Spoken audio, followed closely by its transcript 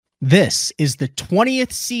This is the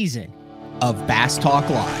 20th season of Bass Talk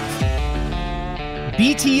Live.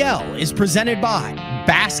 BTL is presented by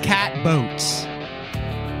Bass Cat Boats,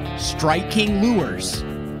 Strike King Lures,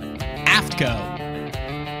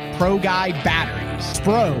 AFTCO, Pro Guide Batteries,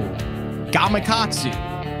 Spro, Gamakatsu,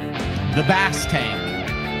 The Bass Tank,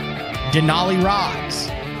 Denali Rods,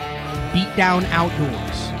 Beatdown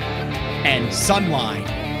Outdoors, and Sunline.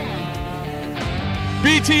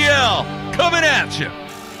 BTL coming at you.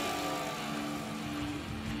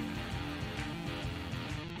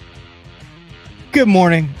 Good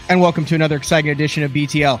morning, and welcome to another exciting edition of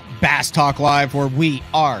BTL Bass Talk Live, where we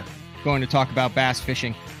are going to talk about bass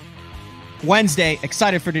fishing. Wednesday,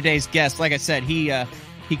 excited for today's guest. Like I said, he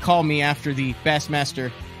called me after the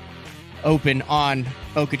Bassmaster Open on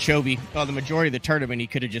Okeechobee. Well, the majority of the tournament, he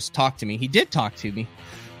could have just talked to me. He did talk to me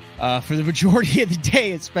for the majority of the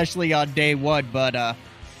day, especially on day one. But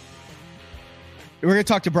we're going to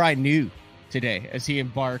talk to Bryan today as he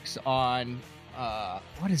embarks on,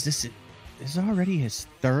 what is this? This is already his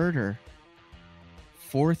third or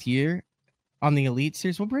fourth year on the Elite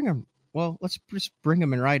Series. We'll bring him. Well, let's just bring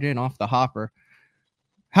him right in off the hopper.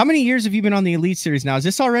 How many years have you been on the Elite Series now? Is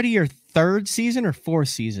this already your third season or fourth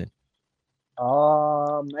season?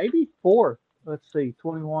 Maybe fourth. Let's see,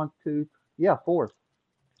 21, 2. Yeah, fourth.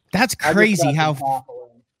 That's crazy how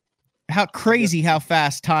crazy how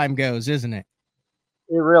fast time goes, isn't it?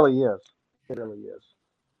 It really is. It really is.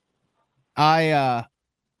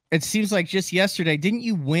 It seems like just yesterday, didn't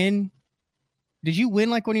you win? Did you win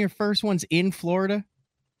like one of your first ones in Florida?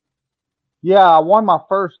 Yeah, I won my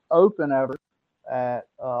first Open ever at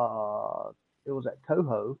it was at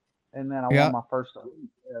Coho, and then I won my first Open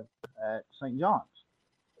at St. John's.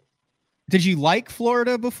 Did you like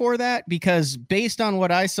Florida before that? Because based on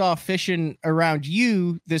what I saw fishing around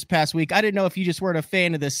you this past week, I didn't know if you just weren't a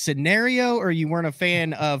fan of the scenario or you weren't a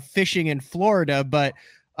fan of fishing in Florida. But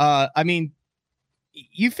I mean,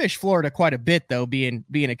 you fish Florida quite a bit, though, being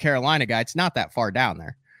a Carolina guy. It's not that far down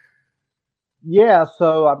there. Yeah,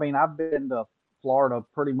 so, I mean, I've been to Florida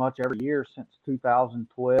pretty much every year since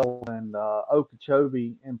 2012, and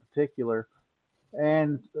Okeechobee in particular,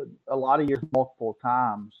 and a lot of years, multiple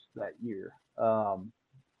times that year.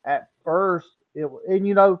 At first,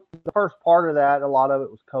 the first part of that, a lot of it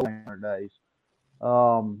was co-angler days.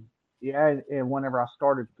 And whenever I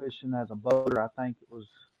started fishing as a boater, I think it was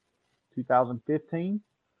 2015.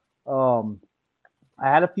 I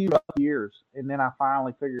had a few rough years, and then I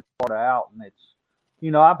finally figured Florida out. And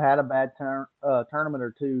it's, I've had a bad tournament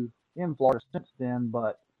or two in Florida since then,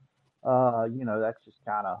 but that's just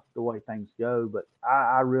kind of the way things go. But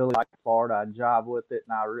I really like Florida. I jive with it,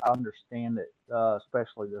 and I understand it,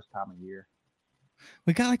 especially this time of year.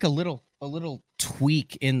 We got like a little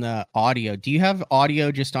tweak in the audio. Do you have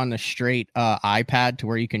audio just on the straight iPad to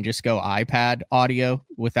where you can just go iPad audio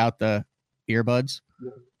without the earbuds?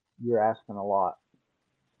 You're asking a lot.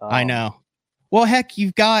 I know. Well, heck,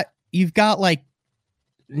 you've got like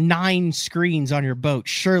 9 screens on your boat.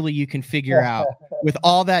 Surely you can figure out with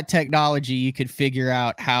all that technology, you could figure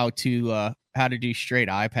out how to do straight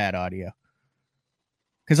iPad audio.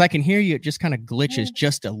 Because I can hear you, it just kind of glitches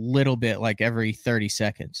just a little bit, like every 30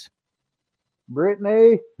 seconds.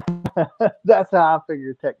 Brittany, that's how I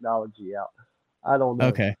figure technology out. I don't know.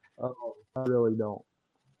 Okay. I really don't.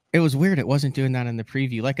 It was weird. It wasn't doing that in the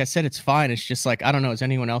preview. Like I said, it's fine. It's just like, I don't know. Is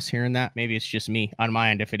anyone else hearing that? Maybe it's just me on my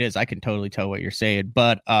end. If it is, I can totally tell what you're saying.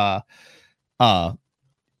 But do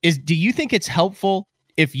you think it's helpful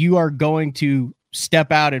if you are going to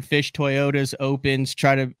step out and fish Toyotas, Opens,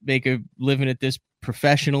 try to make a living at this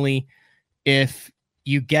professionally, if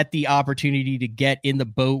you get the opportunity to get in the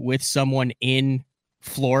boat with someone in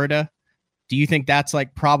Florida? Do you think that's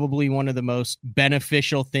like probably one of the most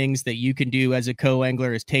beneficial things that you can do as a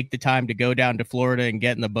co-angler is take the time to go down to Florida and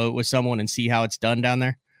get in the boat with someone and see how it's done down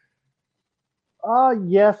there?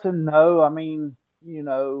 Yes and no. I mean,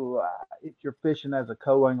 if you're fishing as a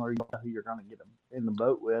co-angler, you know who you're going to get in the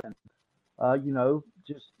boat with. And,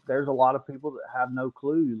 just there's a lot of people that have no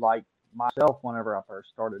clue, like myself, whenever I first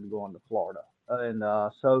started going to Florida. And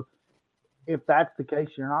so if that's the case,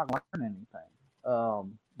 you're not going to learn anything.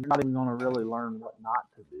 You're not even going to really learn what not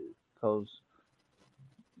to do, because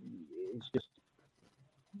it's just,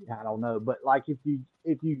 I don't know. But like if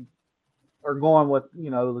you are going with,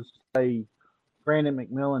 let's say Brandon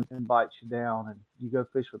McMillan invites you down and you go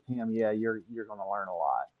fish with him, yeah, you're going to learn a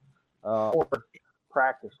lot. Or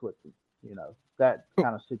practice with him, that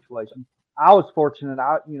kind of situation. I was fortunate.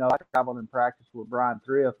 I traveled and practiced with Bryan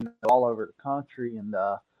Thrift all over the country, and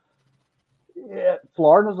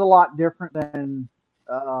Florida's a lot different than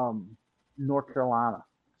North Carolina,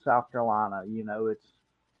 South Carolina. It's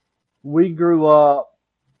we grew up,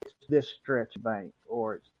 it's this stretch bank,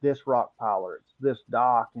 or it's this rock pile, or it's this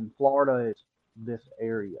dock. In Florida, it's this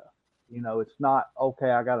area. It's not,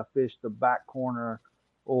 okay, I got to fish the back corner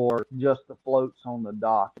or just the floats on the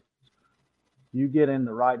dock. You get in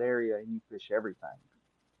the right area and you fish everything.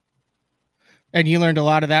 And you learned a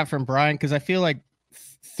lot of that from Bryan, because I feel like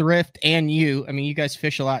Thrift and you, I mean, you guys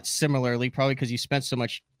fish a lot similarly, probably because you spent so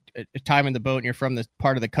much time in the boat and you're from the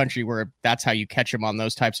part of the country where that's how you catch them on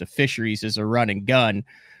those types of fisheries, is a run and gun.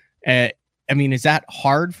 I mean, is that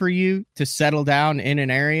hard for you to settle down in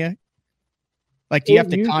an area? Like, do you have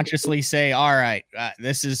to consciously say, all right,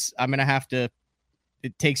 I'm going to have to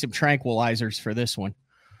take some tranquilizers for this one?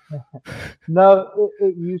 No,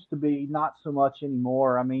 it used to be, not so much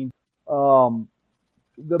anymore. I mean,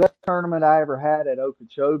 the best tournament I ever had at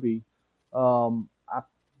Okeechobee, I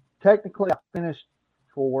finished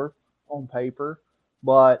fourth on paper,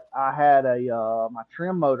 but I had my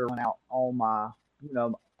trim motor went out on my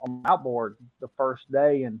outboard the first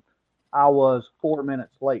day, and I was 4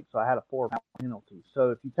 minutes late, so I had a 4 pound penalty. So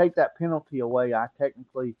if you take that penalty away, I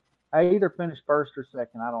either finished first or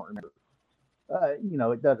second. I don't remember.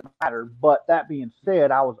 It doesn't matter. But that being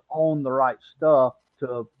said, I was on the right stuff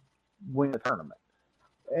to win the tournament.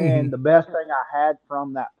 And the best thing I had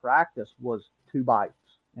from that practice was 2 bites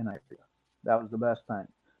in an area. That was the best thing.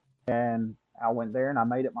 And I went there and I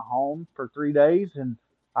made it my home for 3 days, and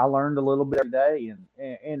I learned a little bit every day.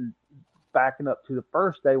 And backing up to the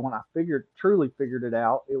first day when I truly figured it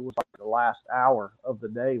out, it was like the last hour of the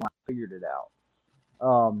day when I figured it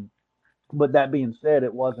out. But that being said,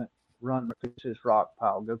 it wasn't run, fish this rock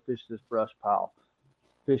pile, go fish this brush pile,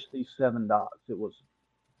 fish these 7 docks. It was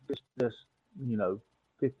fish this,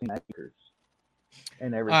 15 acres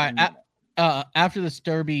and everything. After this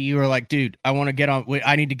derby, you were like, dude, I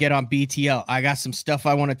need to get on BTL. I got some stuff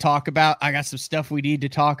I want to talk about. I got some stuff we need to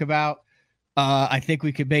talk about. I think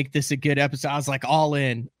we could make this a good episode. I was like all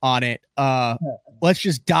in on it. Let's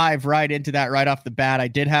just dive right into that right off the bat. I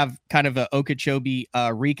did have kind of a Okeechobee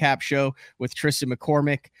recap show with Tristan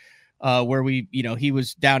McCormick, where he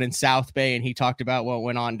was down in South Bay and he talked about what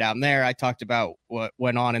went on down there. I talked about what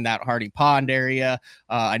went on in that Hardy Pond area.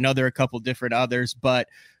 I know there are a couple different others, but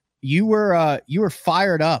you were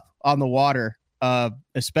fired up on the water,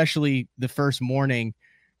 especially the first morning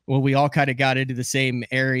when we all kind of got into the same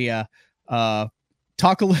area.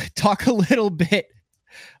 Talk a little bit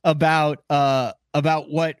about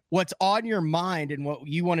what's on your mind and what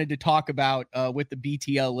you wanted to talk about with the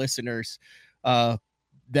BTL listeners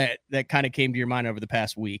that kind of came to your mind over the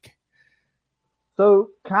past week.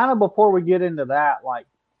 So kind of before we get into that,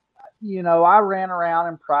 I ran around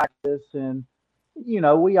in practice, and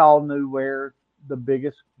we all knew where the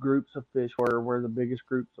biggest groups of fish were, where the biggest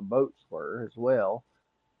groups of boats were as well.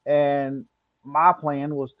 And my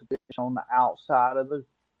plan was to fish on the outside of the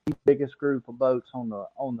biggest group of boats on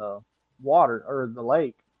the water or the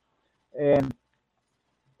lake, and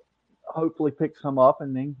hopefully pick some up.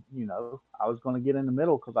 And then, I was going to get in the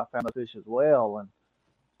middle because I found the fish as well. And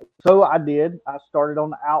so I did. I started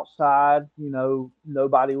on the outside.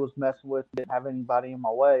 Nobody was messing with me, didn't have anybody in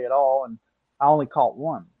my way at all, and I only caught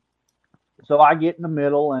one. So I get in the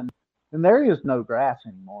middle, and there is no grass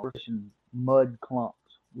anymore. We're fishing mud clumps,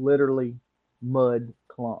 literally mud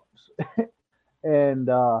clumps. And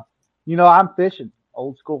I'm fishing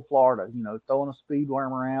old school Florida, throwing a speed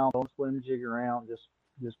worm around, throwing a swim jig around,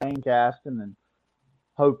 just hang casting, and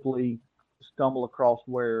hopefully stumble across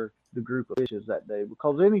where the group of fish is that day.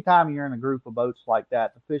 Because anytime you're in a group of boats like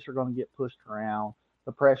that, the fish are going to get pushed around,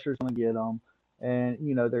 the pressure's going to get them, and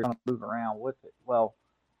they're going to move around with it. Well,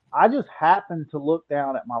 I just happened to look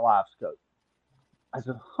down at my live scope. I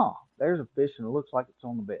said, there's a fish and it looks like it's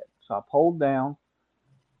on the bed. So I pulled down,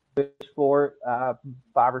 fish for it,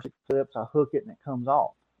 5 or 6 flips, I hook it and it comes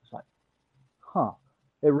off. It's like,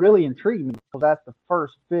 it really intrigued me because that's the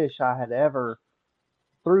first fish I had ever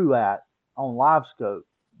threw at on live scope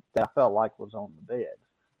that I felt like was on the bed.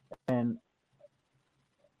 And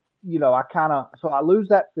so I lose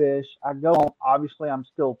that fish. I go on, obviously I'm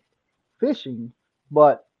still fishing,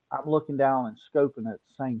 but I'm looking down and scoping at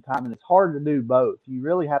the same time. And it's hard to do both. You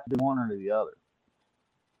really have to do one or the other.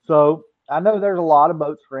 So I know there's a lot of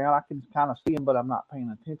boats around. I can kind of see them, but I'm not paying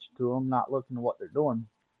attention to them, not looking at what they're doing.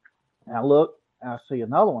 And I look and I see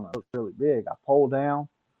another one that looks really big. I pull down,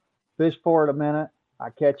 fish for it a minute. I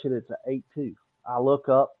catch it. It's an 8-2. I look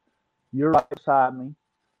up. You're right beside me.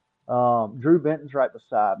 Drew Benton's right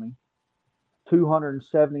beside me.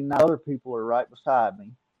 279 other people are right beside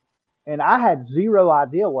me. And I had zero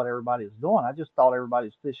idea what everybody was doing. I just thought everybody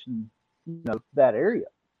was fishing, that area.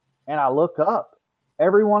 And I look up.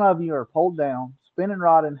 Every one of you are pulled down, spinning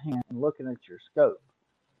rod in hand and looking at your scope.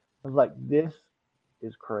 I was like, this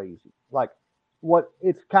is crazy. Like,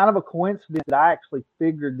 it's kind of a coincidence that I actually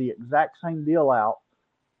figured the exact same deal out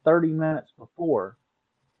 30 minutes before.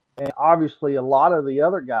 And obviously, a lot of the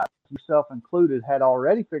other guys, yourself included, had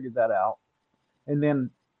already figured that out. And then,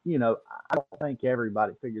 I don't think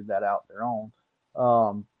everybody figured that out their own.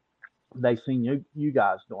 Um, they seen you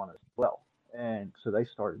guys doing it as well. And so they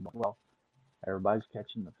started, well, everybody's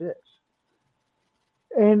catching the fish.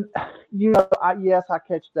 And yes, I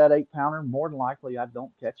catch that 8 pounder. More than likely, I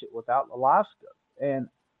don't catch it without a live scope. And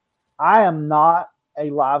I am not a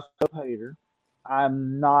live scope hater.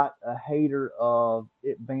 I'm not a hater of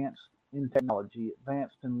advanced in technology,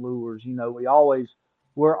 advanced in lures.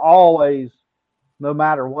 We're always, no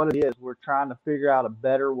matter what it is, we're trying to figure out a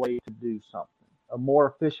better way to do something, a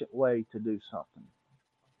more efficient way to do something.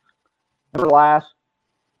 For the last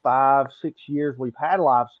 5, 6 years, we've had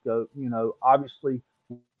live scope. Obviously.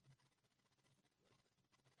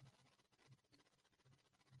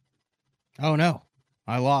 Oh no,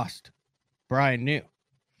 I lost Bryan New.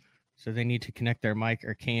 So they need to connect their mic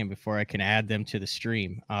or cam before I can add them to the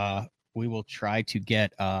stream. We will try to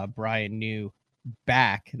get Bryan New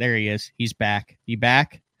back. There he is. He's back. You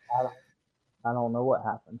back? I don't know what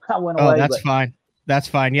happened. I went away. Oh, that's fine. That's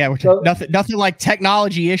fine. Yeah, nothing like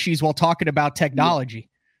technology issues while talking about technology.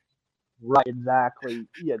 Right, exactly.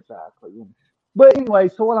 Yeah, exactly. But anyway,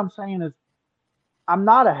 so what I'm saying is I'm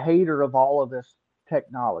not a hater of all of this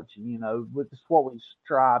technology. With this, what we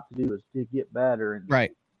strive to do is to get better and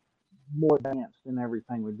right, more advanced in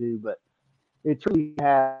everything we do. But it truly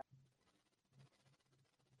has.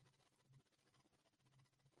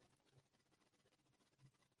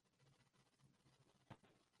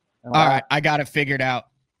 All right, I got it figured out.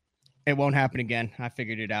 It won't happen again. I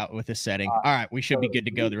figured it out with a setting. All right, we should be good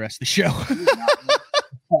to go the rest of the show.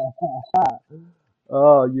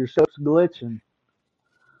 Oh, your show's glitching.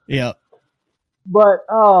 Yeah. But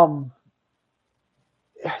so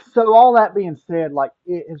all that being said, like,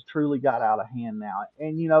 it has truly got out of hand now.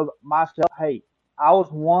 And myself, hey, I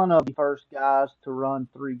was one of the first guys to run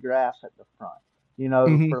 3 graphs at the front.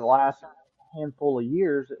 For the last handful of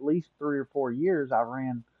years, at least 3 or 4 years, I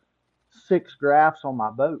ran 6 graphs on my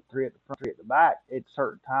boat, 3 at the front, 3 at the back at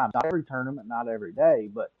certain times. Not every tournament, not every day,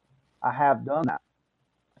 but I have done that.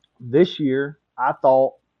 This year, I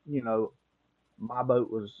thought, my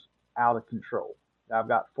boat was out of control. I've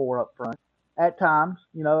got 4 up front. At times,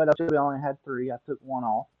 and I only had 3. I took 1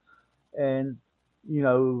 off, and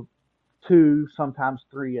 2, sometimes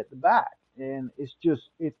 3 at the back, and it's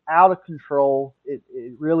out of control. It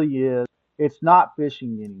really is. It's not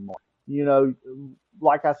fishing anymore.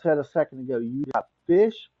 Like I said a second ago, you got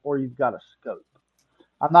fish or you've got a scope.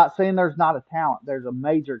 I'm not saying there's not a talent. There's a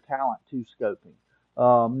major talent to scoping.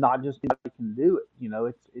 Not just anybody can do it.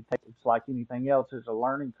 It's like anything else. There's a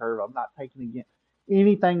learning curve. I'm not taking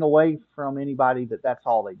anything away from anybody that's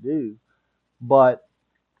all they do, but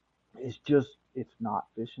it's not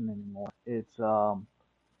fishing anymore.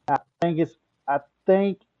 I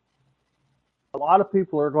think a lot of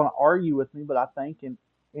people are going to argue with me, but I think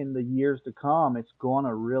in the years to come, it's going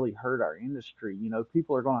to really hurt our industry.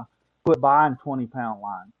 People are going to quit buying 20-pound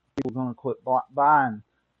lines. People are going to quit buying,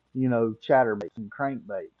 chatterbaits and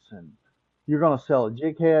crankbaits, and you're going to sell a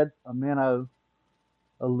jig head, a minnow,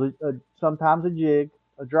 sometimes a jig,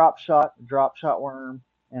 a drop shot worm,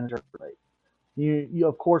 and a jerkbait. You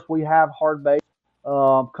of course, we have hard baits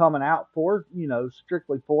coming out for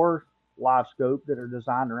strictly for live scope that are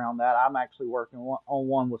designed around that. I'm actually working on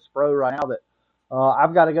one with Spro right now that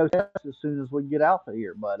I've got to go test as soon as we get out of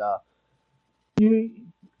here. But the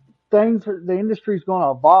industry is going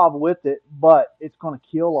to evolve with it, but it's going to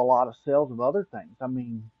kill a lot of sales of other things. I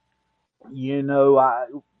mean,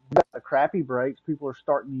 the crappie brakes. People are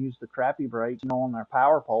starting to use the crappie brakes, on their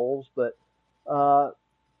power poles. But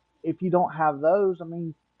if you don't have those, I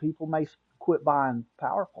mean, people may quit buying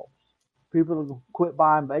power poles. People are going to quit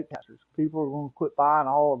buying bait casters. People are going to quit buying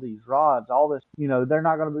all of these rods. All this, they're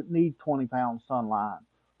not going to need 20-pound sunline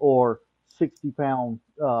or 60-pound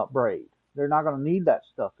braid. They're not going to need that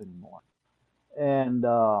stuff anymore. And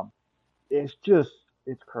it's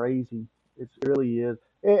crazy. It really is.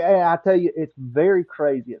 And I tell you, it's very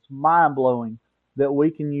crazy. It's mind blowing that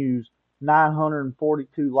we can use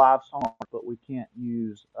 942 live songs, but we can't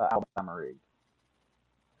use Alabama rig.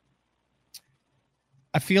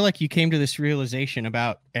 I feel like you came to this realization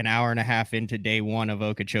about an hour and a half into day 1 of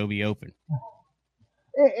Okeechobee Open.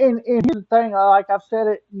 And here's the thing, like I've said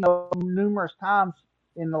it, numerous times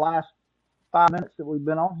in the last 5 minutes that we've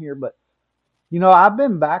been on here, but I've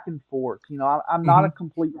been back and forth. I'm not a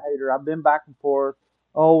complete hater. I've been back and forth.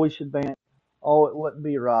 Oh, we should ban it. oh, it wouldn't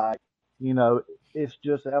be right. You know, it's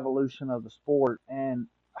just evolution of the sport, and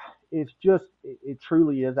it's just it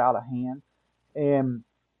truly is out of hand. And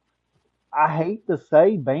I hate to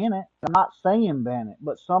say ban it. I'm not saying ban it,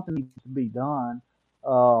 but something needs to be done.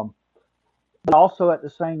 Um, but also at the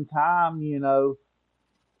same time, you know,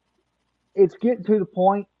 it's getting to the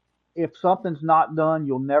point. If something's not done,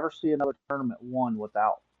 you'll never see another tournament won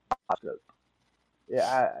without scope.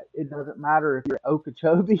 It doesn't matter if you're at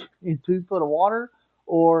Okeechobee in 2 foot of water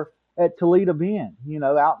or at Toledo Bend, you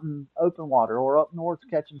know, out in open water or up north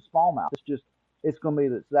catching smallmouth. It's going to be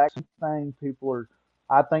the exact same thing.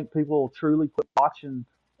 I think people will truly quit watching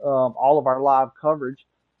all of our live coverage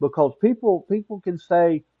because people can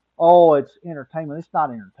say, oh, it's entertainment. It's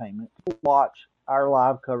not entertainment. People watch our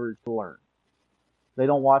live coverage to learn. They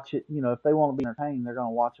don't watch it, you know, if they want to be entertained, they're going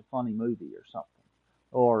to watch a funny movie or something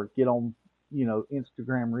or get on, you know,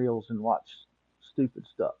 Instagram reels and watch stupid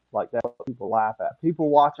stuff like that. People laugh at. People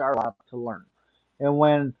watch our live to learn. And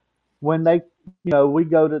when they, you know, we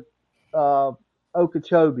go to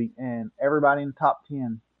Okeechobee and everybody in the top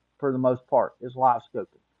 10 for the most part is live scoping,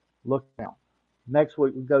 look down. Next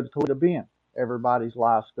week we go to Toledo Bend, everybody's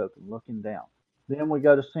live scoping, looking down. Then we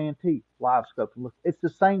go to Santee, live scoping. Look, it's the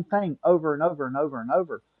same thing over and over and over and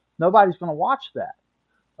over. Nobody's going to watch that.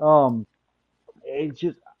 It's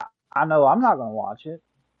just I know I'm not going to watch it.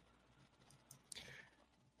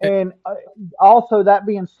 And also, that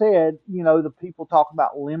being said, you know, the people talk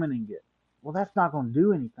about limiting it. Well, that's not going to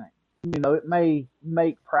do anything. You know, it may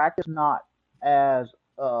make practice not as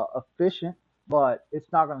efficient, but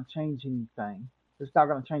it's not going to change anything. It's not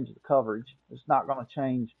going to change the coverage. It's not going to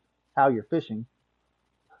change how you're fishing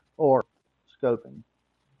or scoping.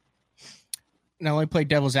 Now let me play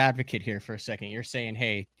devil's advocate here for a second. You're saying,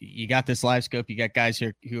 hey, you got this live scope, you got guys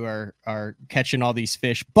here who are catching all these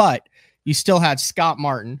fish, but you still had Scott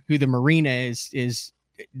Martin, who the marina is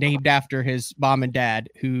named after his mom and dad,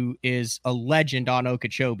 who is a legend on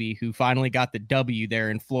Okeechobee, who finally got the W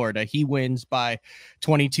there in Florida. He wins by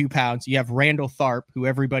 22 pounds. You have Randall Tharp, who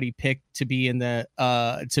everybody picked to be in the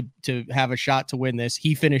to have a shot to win this.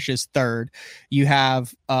 He finishes third. You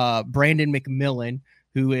have Brandon McMillan,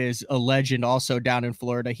 who is a legend also down in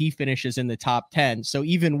Florida. He finishes in the top 10. So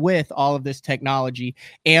even with all of this technology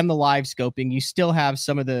and the live scoping, you still have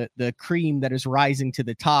some of the cream that is rising to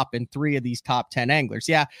the top in 3 of these top 10 anglers.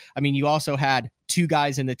 Yeah, I mean, you also had 2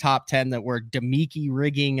 guys in the top 10 that were Demiki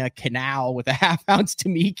rigging a canal with a half-ounce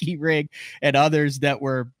Demiki rig and others that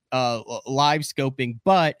were live scoping.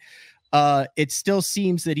 But it still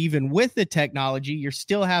seems that even with the technology, you're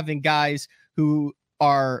still having guys who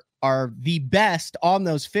are the best on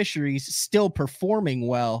those fisheries still performing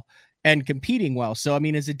well and competing well. So, I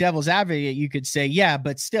mean, as a devil's advocate, you could say, yeah,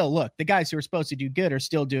 but still, look, the guys who are supposed to do good are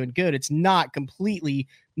still doing good. It's not completely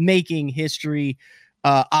making history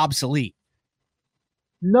obsolete.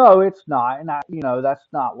 No, it's not. And you know, that's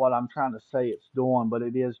not what I'm trying to say it's doing, but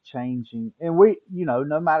it is changing. And we, you know,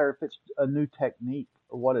 no matter if it's a new technique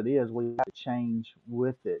or what it is, we have to change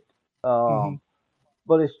with it. Mm-hmm.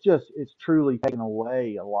 But it's truly taken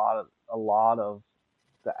away a lot of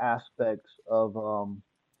the aspects of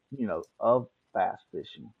you know, of bass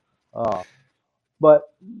fishing. Uh, but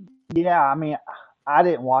yeah, I mean, I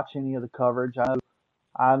didn't watch any of the coverage.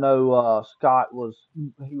 I know Scott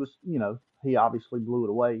he was, you know, he obviously blew it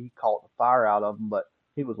away. He caught the fire out of him, but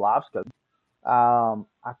he was live scoping.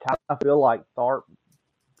 I kind of feel like Tharp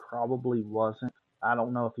probably wasn't. I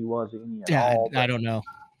don't know if he was any at Yeah, all, I but don't know.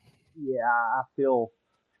 yeah, I feel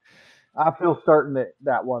certain that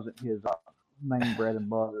that wasn't his main bread and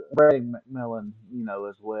butter. Brady McMillan, you know,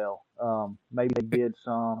 as well. Maybe they did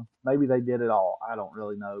some, maybe they did it all. I don't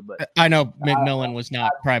really know, but I know I, McMillan was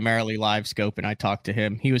not primarily live scope, and I talked to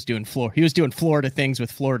him. He was doing Florida things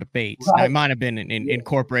with Florida baits. Now, I right, might have been yeah,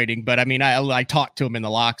 incorporating, but I mean, I talked to him in the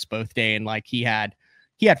locks both day, and like he had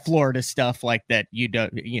Florida stuff like that.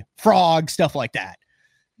 Frog stuff like that.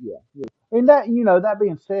 yeah, yeah. And that, you know, that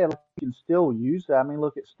being said, like, you can still use that. I mean,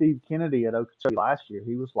 look at Steve Kennedy at Okeechobee last year.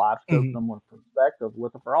 He was live scoping Mm-hmm. them with perspective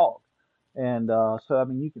with a frog, and so I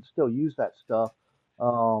mean, you can still use that stuff.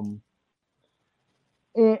 Um,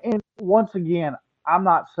 and once again, I'm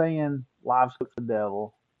not saying live scope's the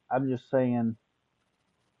devil. I'm just saying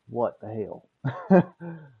what the hell.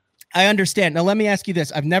 I understand. Now, let me ask you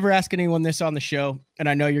this. I've never asked anyone this on the show, and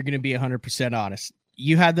I know you're going to be 100% honest.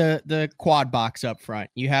 You had the quad box up front.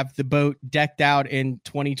 You have the boat decked out in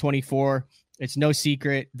 2024 It's no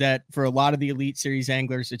secret that for a lot of the Elite Series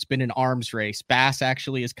anglers, it's been an arms race. Bass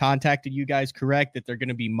actually has contacted you guys, correct, that they're going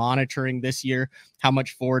to be monitoring this year how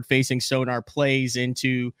much forward-facing sonar plays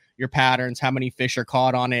into your patterns, how many fish are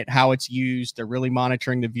caught on it, how it's used. They're really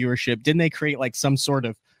monitoring the viewership. Didn't they create like some sort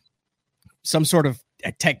of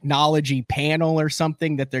a technology panel or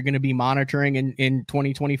something that they're going to be monitoring in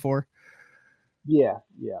 2024? Yeah,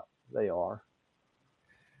 they are.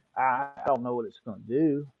 I don't know what it's going to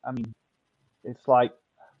do. I mean, it's like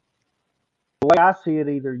the way I see it,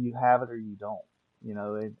 either you have it or you don't,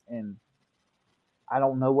 and I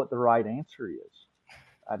don't know what the right answer is.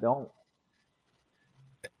 I don't.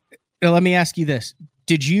 Now, let me ask you this.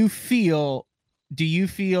 Do you feel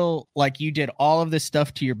like you did all of this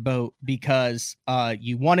stuff to your boat because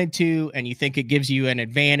you wanted to and you think it gives you an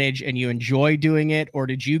advantage and you enjoy doing it? Or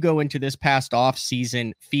did you go into this past off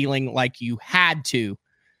season feeling like you had to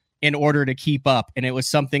in order to keep up, and it was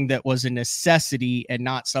something that was a necessity and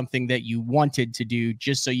not something that you wanted to do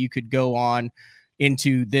just so you could go on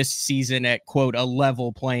into this season at, quote, a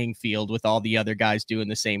level playing field with all the other guys doing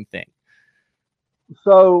the same thing?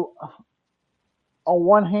 So on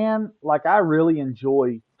one hand, like I really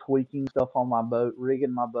enjoy tweaking stuff on my boat,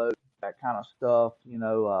 rigging my boat, that kind of stuff,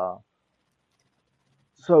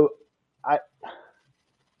 so I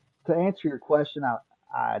to answer your question,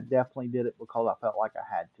 I definitely did it because I felt like I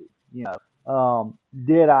had to.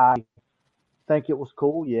 Did I think it was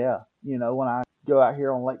cool? Yeah. When I go out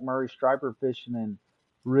here on Lake Murray striper fishing and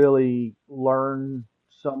really learn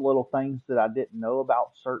some little things that I didn't know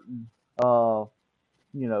about uh,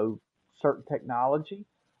 you know, certain technology.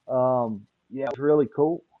 Yeah, it was really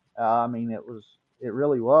cool. I mean, it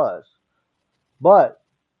really was. But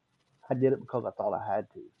I did it because I thought I had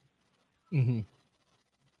to. Mm-hmm.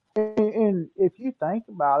 And if you think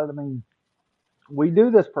about it, I mean, we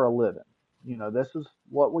do this for a living. This is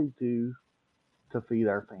what we do to feed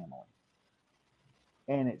our family.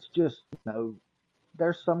 And it's just,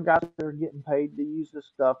 there's some guys that are getting paid to use this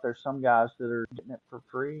stuff. There's some guys that are getting it for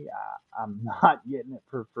free. I'm not getting it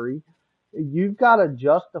for free. You've got to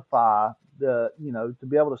justify to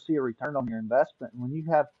be able to see a return on your investment. When you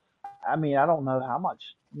have, I mean, I don't know how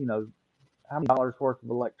much, how many dollars worth of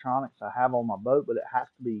electronics I have on my boat, but it has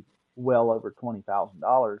to be well over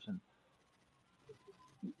 $20,000. And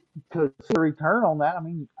to see a return on that, I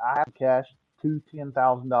mean, I have to cash two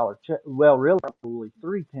 $10,000 checks. Well, really, probably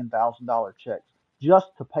three $10,000 checks just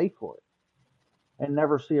to pay for it and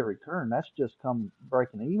never see a return. That's just come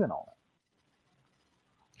breaking even on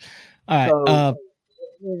it. All right. So,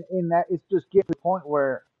 in that, it's just getting to the point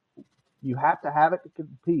where you have to have it to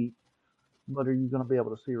compete, but are you going to be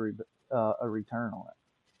able to see a return on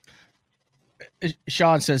it?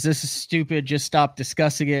 Sean says this is stupid. Just stop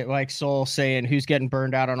discussing it. Like Soul saying, who's getting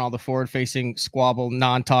burned out on all the forward-facing squabble,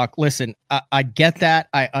 non-talk. Listen, I get that.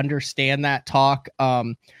 I understand that talk.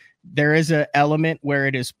 There is an element where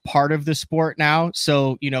it is part of the sport now.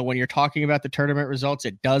 So, when you're talking about the tournament results,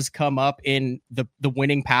 it does come up in the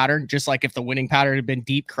winning pattern. Just like if the winning pattern had been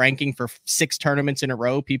deep cranking for 6 tournaments in a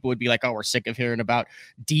row, people would be like, oh, we're sick of hearing about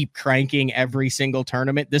deep cranking every single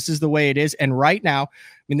tournament. This is the way it is. And right now, I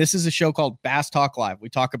mean, this is a show called Bass Talk Live. We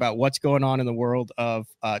talk about what's going on in the world of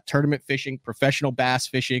tournament fishing, professional bass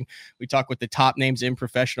fishing. We talk with the top names in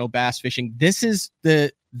professional bass fishing. This is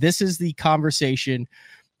the conversation,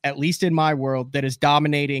 at least in my world, that is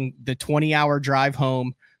dominating the 20-hour drive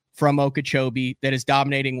home from Okeechobee, that is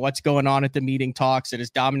dominating what's going on at the meeting talks, that is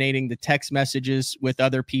dominating the text messages with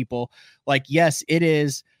other people. Like, yes, it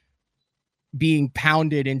is being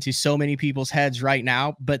pounded into so many people's heads right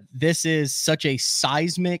now, but this is such a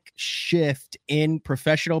seismic shift in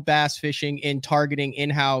professional bass fishing, in targeting, in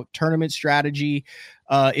how tournament strategy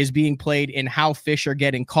is being played, in how fish are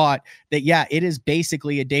getting caught, that yeah, it is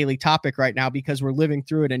basically a daily topic right now because we're living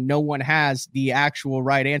through it and no one has the actual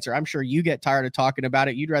right answer. I'm sure you get tired of talking about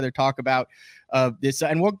it. You'd rather talk about this,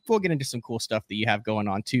 and we'll get into some cool stuff that you have going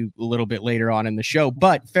on too a little bit later on in the show.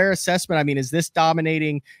 But fair assessment, I mean, is this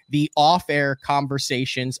dominating the off-air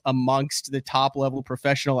conversations amongst the top level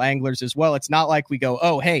professional anglers as well? It's not like we go,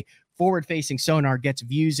 oh, hey, forward-facing sonar gets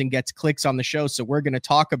views and gets clicks on the show, so we're going to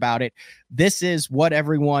talk about it. This is what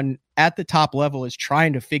everyone at the top level is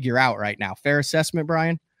trying to figure out right now. Fair assessment,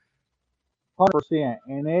 Bryan? 100%.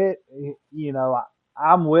 And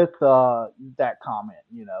I'm with that comment.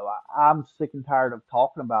 I'm sick and tired of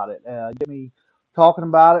talking about it. Get me talking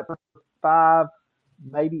about it for 5,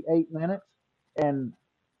 maybe 8 minutes, and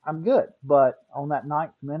I'm good. But on that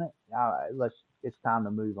 9th minute, it's time to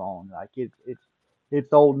move on. Like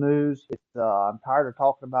it's old news. I'm tired of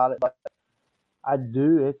talking about it, but I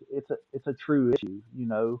do. It's a true issue,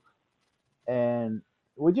 and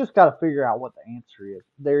we just got to figure out what the answer is.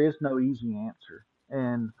 There is no easy answer.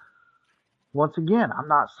 And once again, I'm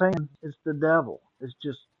not saying it's the devil. It's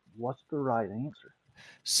just what's the right answer.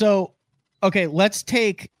 So, okay, let's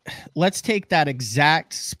take that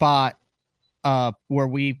exact spot where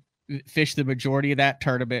we fished the majority of that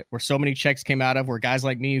tournament, where so many checks came out of, where guys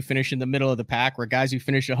like me who finish in the middle of the pack, where guys who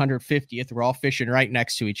finish 150th, we're all fishing right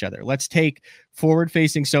next to each other. Let's take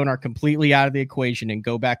forward-facing sonar completely out of the equation and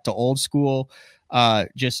go back to old school,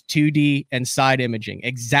 just 2D and side imaging.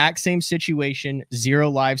 Exact same situation, zero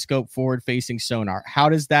live scope forward-facing sonar. How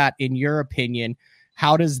does that, in your opinion,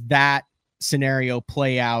 how does that scenario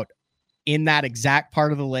play out in that exact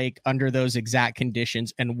part of the lake under those exact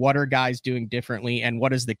conditions, and what are guys doing differently, and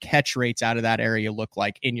what does the catch rates out of that area look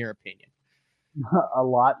like in your opinion? A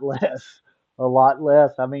lot less. A lot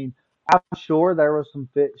less. I mean, I'm sure there was some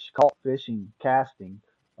fish caught fishing, casting,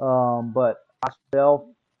 but myself,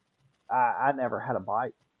 I never had a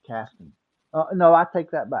bite casting. No, I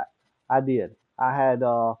take that back. I did. I had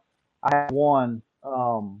one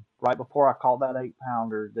right before I caught that 8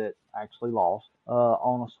 pounder that actually lost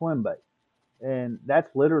on a swim bait, and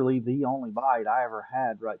that's literally the only bite I ever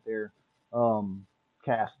had right there,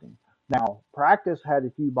 casting. Now, practice had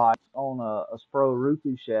a few bites on a Spro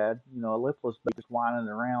Ruku shad, a lipless bait just whining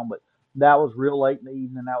around, but that was real late in the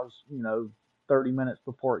evening. That was, 30 minutes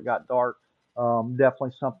before it got dark.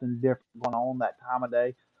 Definitely something different going on that time of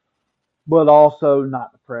day, but also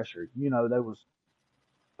not the pressure. There was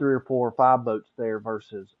 3 or 4 or 5 boats there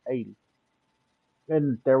versus 80,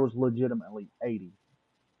 and there was legitimately 80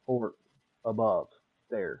 or above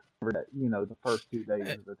there for that, the first 2 days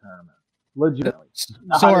of the tournament. Legitimately.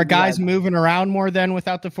 So are guys moving around more then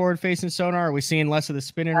without the forward-facing sonar? Are we seeing less of the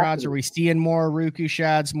spinning rods? Are we seeing more Ruku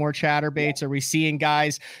shads, more chatterbaits? Are we seeing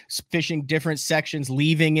guys fishing different sections,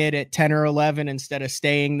 leaving it at 10 or 11 instead of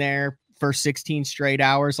staying there for 16 straight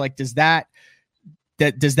hours? Like, does that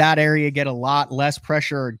area get a lot less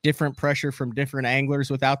pressure or different pressure from different anglers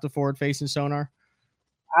without the forward-facing sonar?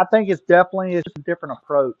 I think it's definitely a different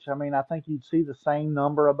approach. I mean, I think you'd see the same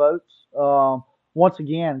number of boats. Once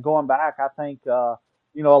again, going back, I think a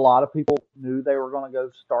lot of people knew they were going to go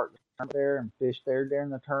start there and fish there during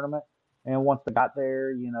the tournament. And once they got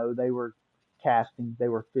there, they were casting, they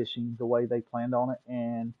were fishing the way they planned on it.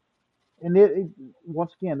 And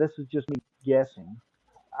once again, this is just me guessing.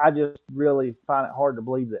 I just really find it hard to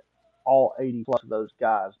believe that all 80 plus of those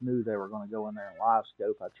guys knew they were going to go in there and live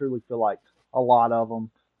scope. I truly feel like a lot of them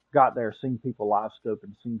got there, seen people live scope,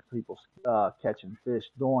 and seen people catching fish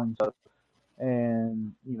doing so,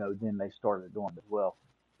 and then they started doing it as well.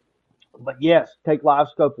 But yes, take live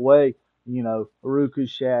scope away, Uruku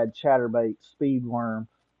shad, chatterbait, speed worm,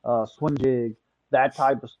 swim jig, that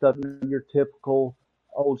type of stuff. Your typical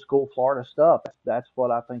old school Florida stuff. That's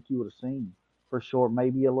what I think you would have seen for sure.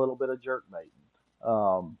 Maybe a little bit of jerk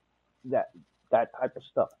baiting. That that type of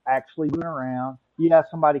stuff. Actually moving around. Yeah,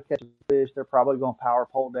 somebody catches a fish, they're probably going to power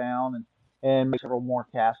pole down and make several more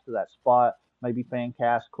casts to that spot. Maybe fan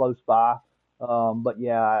cast close by. But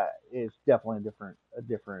yeah, it's definitely a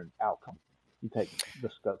different outcome. You take the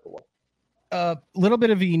scope away. A little bit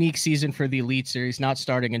of a unique season for the Elite Series, not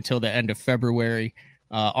starting until the end of February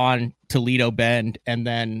on Toledo Bend, and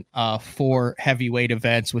then 4 heavyweight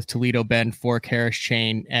events with Toledo Bend, Fork, Harris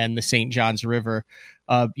Chain, and the St. Johns River.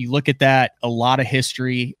 You look at that, a lot of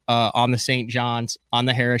history on the St. Johns, on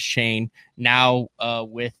the Harris Chain, now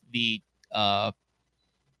with the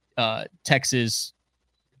Texas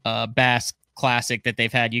Bass Classic that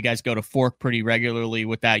they've had. You guys go to Fork pretty regularly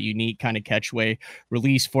with that unique kind of catchway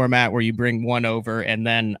release format where you bring one over, and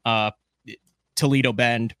then Toledo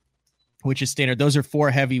Bend, which is standard. Those are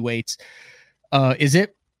 4 heavyweights. Is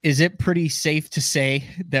it pretty safe to say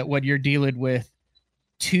that when you're dealing with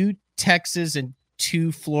 2 Texas and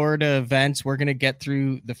 2 Florida events, we're going to get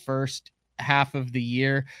through the first half of the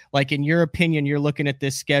year? Like, in your opinion, you're looking at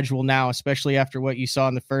this schedule now, especially after what you saw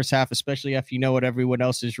in the first half, especially if you know what everyone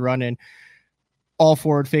else is running, all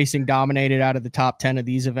forward facing, dominated out of the top 10 of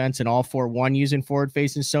these events, and all 4 won using forward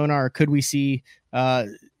facing sonar? Or could we see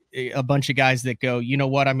a bunch of guys that go, you know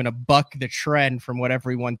what, I'm going to buck the trend from what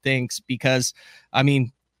everyone thinks? Because I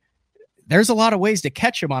mean, there's a lot of ways to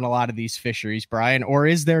catch them on a lot of these fisheries, Bryan. Or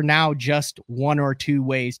is there now just 1 or 2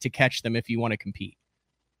 ways to catch them if you want to compete?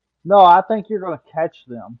 No, I think you're going to catch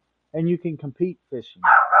them and you can compete fishing.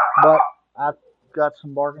 But I've got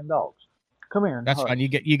some bargain dogs. Come here. That's fine.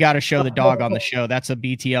 You got to show the dog on the show. That's a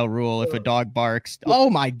BTL rule. If a dog barks, oh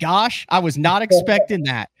my gosh, I was not expecting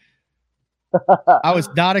that. I was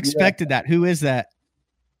not expecting that. Who is that?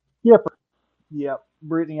 Yep.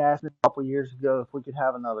 Brittany asked me a couple years ago if we could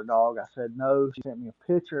have another dog. I said no. She sent me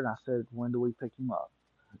a picture, and I said, when do we pick him up?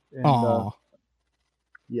 And Oh,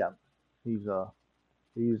 yeah, he's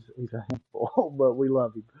he's a handful, but we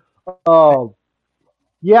love him. Oh,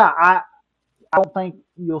 yeah, I don't think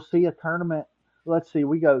you'll see a tournament. Let's see,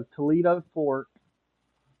 we go Toledo, Fort,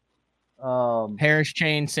 um, Harris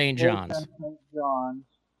Chain, St. Harrison, John's, St. John's.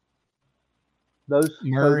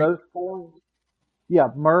 Murray, Those four, yeah,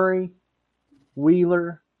 Murray,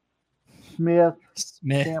 Wheeler, Smith,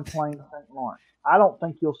 Smith. Champlain, St. Lawrence. I don't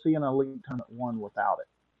think you'll see an elite tournament one without it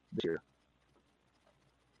this year.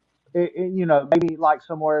 Maybe like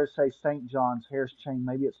somewhere, say St. John's, Harris Chain,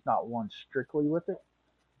 maybe it's not one strictly with it,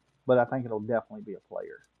 but I think it'll definitely be a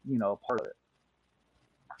player, a part of it.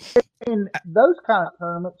 In those kind of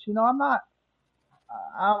tournaments, I'm not,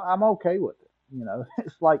 I'm okay with it.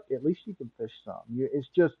 It's like at least you can fish some. Yeah. It's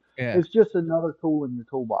just another tool in your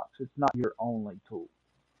toolbox. It's not your only tool.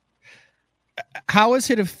 How has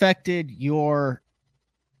it affected your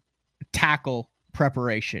tackle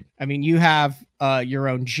preparation? I mean, you have your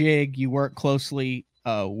own jig. You work closely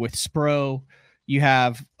with Spro. You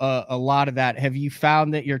have a lot of that. Have you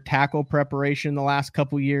found that your tackle preparation the last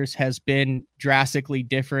couple years has been drastically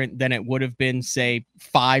different than it would have been, say,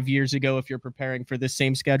 5 years ago if you're preparing for this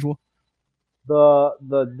same schedule?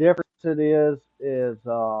 The difference it is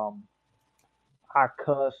I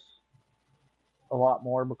cuss a lot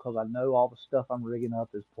more because I know all the stuff I'm rigging up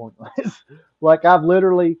is pointless. Like I've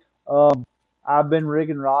been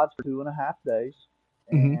rigging rods for 2.5 days,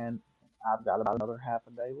 Mm-hmm. and I've got about another half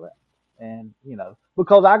a day left. And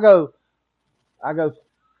because I go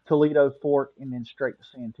Toledo, Fort, and then straight to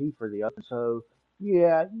Santee for the open. So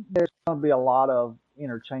yeah, there's going to be a lot of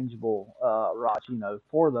interchangeable rods,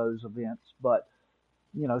 for those events. But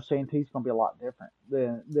Santee's going to be a lot different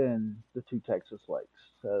than the two Texas lakes.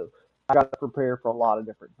 So I got to prepare for a lot of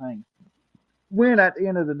different things. When at the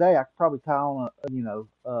end of the day, I could probably tie on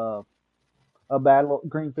a bad little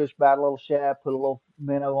greenfish, bad little shad, put a little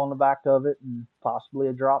minnow on the back of it, and possibly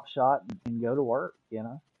a drop shot, and go to work.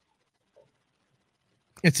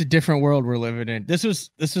 It's a different world we're living in. This was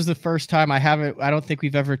the first time I don't think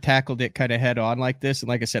we've ever tackled it kind of head on like this. And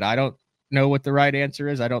like I said, I don't know what the right answer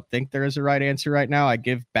is. I don't think there is a right answer right now. I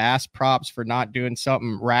give Bass props for not doing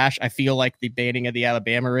something rash. I feel like the banning of the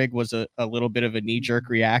Alabama rig was a little bit of a knee-jerk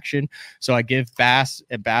reaction. So I give Bass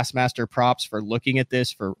and Bassmaster props for looking at this,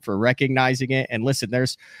 for recognizing it. And listen,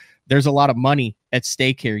 there's a lot of money at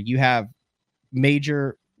stake here. You have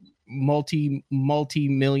major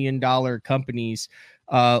multi-million dollar companies.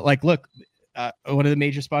 Look, one of the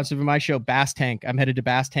major sponsors of my show, Bass Tank. I'm headed to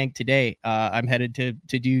Bass Tank today. I'm headed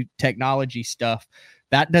to do technology stuff.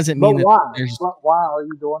 That doesn't mean that there's. But why are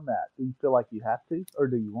you doing that? Do you feel like you have to, or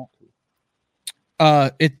do you want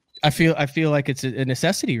to? I feel like it's a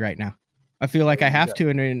necessity right now. I feel like I have to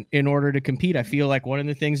in order to compete. I feel like one of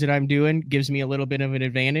the things that I'm doing gives me a little bit of an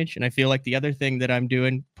advantage, and I feel like the other thing that I'm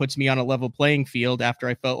doing puts me on a level playing field after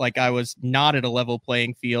I felt like I was not at a level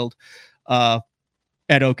playing field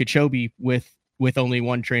at Okeechobee with only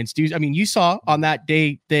one transducer. I mean, you saw on that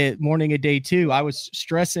day, the morning of day 2, I was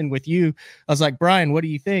stressing with you. I was like, Bryan, what do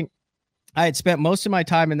you think? I had spent most of my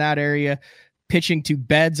time in that area pitching to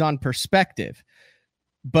beds on perspective,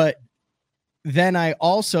 but then I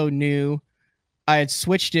also knew I had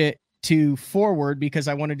switched it to forward because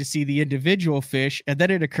I wanted to see the individual fish. And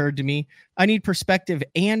then it occurred to me, I need perspective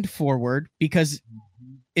and forward because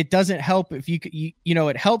it doesn't help if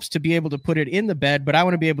it helps to be able to put it in the bed, but I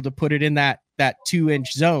want to be able to put it in that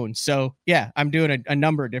 2-inch zone. So yeah, I'm doing a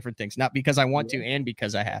number of different things, not because I want to and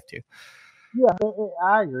because I have to. Yeah,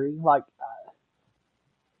 I agree. Like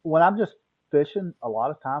when I'm just fishing, a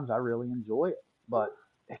lot of times I really enjoy it, but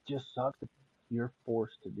it just sucks that you're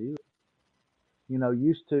forced to do it.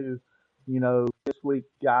 Used to, this week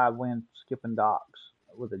guy went skipping docks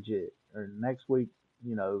with a jig, or next week,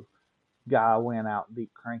 guy went out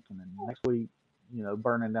deep cranking, and next week,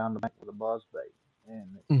 burning down the bank with a buzz bait,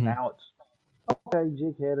 and now it's okay,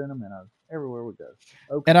 jig head and a minnow everywhere we go.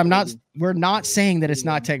 Okay, and we're not saying that it's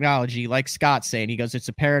not technology. Like Scott's saying, he goes, it's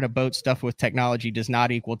apparent a boat stuff with technology does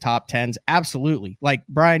not equal top tens. Absolutely. Like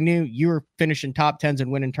Bryan knew you were finishing top tens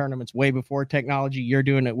and winning tournaments way before technology. You're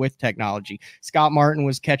doing it with technology. Scott Martin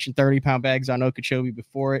was catching 30-pound bags on Okeechobee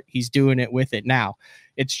before it. He's doing it with it now.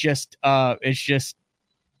 It's just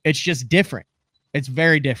different. It's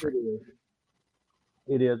very different.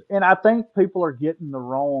 It is. And I think people are getting the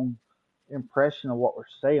wrong impression of what we're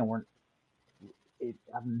saying.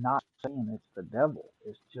 I'm not saying it's the devil.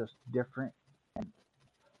 It's just different. And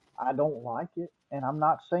I don't like it. And I'm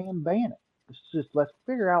not saying ban it. It's just let's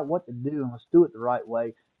figure out what to do and let's do it the right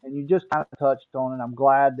way. And you just kind of touched on it. I'm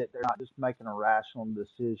glad that they're not just making a rational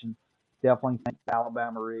decision. definitely think the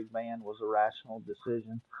Alabama rig ban was a rational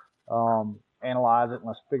decision. Analyze it and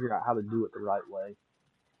let's figure out how to do it the right way.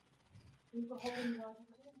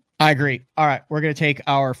 I agree. All right, we're going to take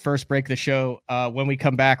our first break of the show. When we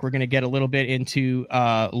come back, we're going to get a little bit into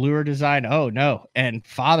lure design. Oh, no, and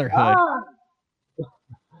fatherhood.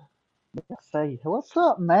 Say, what's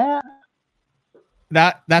up, Matt?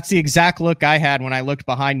 That's the exact look I had when I looked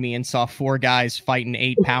behind me and saw 4 guys fighting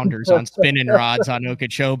 8-pounders on spinning rods on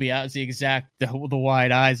Okeechobee. That was the exact the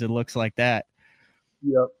wide eyes. It looks like that.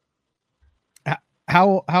 Yep.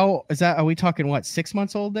 How is that? Are we talking what, 6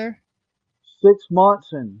 months old there? 6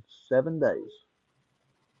 months and 7 days.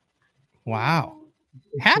 Wow.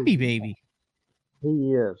 Happy baby.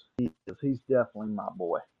 He is. He's definitely my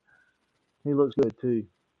boy. He looks good too.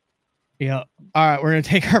 Yeah. All right. We're going to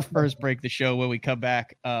take our first break of the show. When we come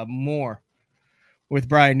back, more with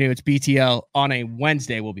Bryan New. It's BTL on a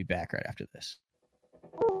Wednesday. We'll be back right after this.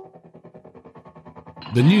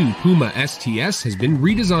 The new Puma STS has been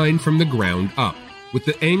redesigned from the ground up. With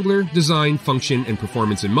the angler, design, function, and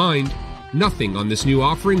performance in mind, nothing on this new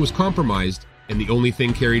offering was compromised, and the only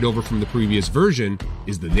thing carried over from the previous version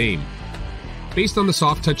is the name. Based on the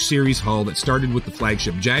Soft Touch series hull that started with the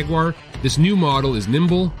flagship Jaguar, this new model is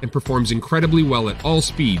nimble and performs incredibly well at all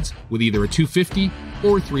speeds with either a 250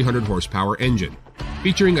 or 300 horsepower engine.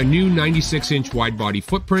 Featuring a new 96-inch wide-body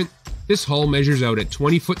footprint, this hull measures out at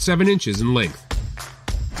 20 foot 7 inches in length.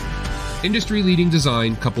 Industry-leading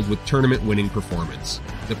design coupled with tournament-winning performance.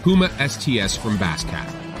 The Puma STS from Basscat.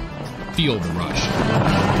 Feel the rush.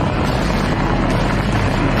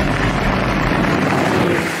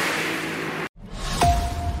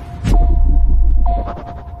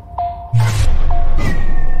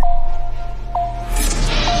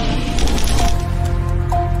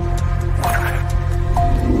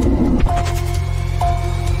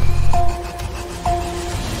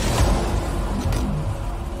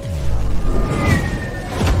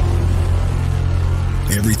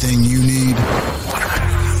 Everything you need,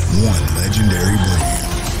 one legendary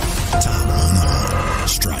brand. Top on the hunt,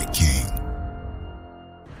 Strike King.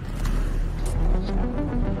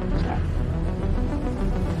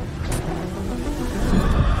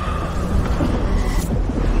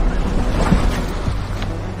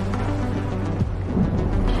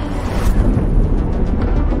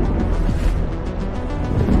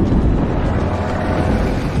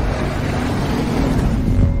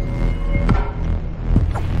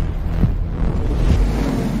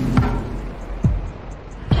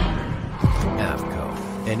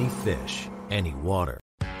 Any fish, any water.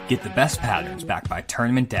 Get the best patterns backed by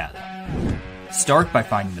tournament data. Start by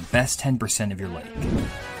finding the best 10% of your lake.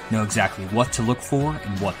 Know exactly what to look for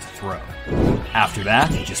and what to throw. After that,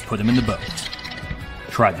 just put them in the boat.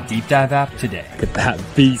 Try the Deep Dive app today. Look at that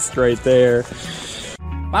beast right there.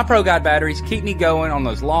 My Pro Guide batteries keep me going on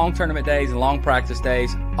those long tournament days and long practice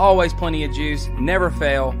days. Always plenty of juice, never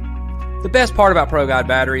fail. The best part about Pro Guide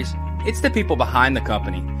batteries, it's the people behind the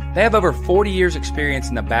company. They have over 40 years experience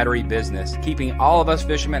in the battery business, keeping all of us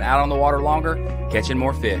fishermen out on the water longer, catching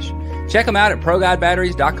more fish. Check them out at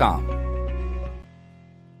ProGuideBatteries.com.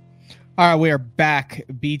 All right, we are back.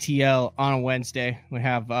 BTL on a Wednesday. We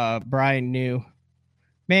have Bryan New.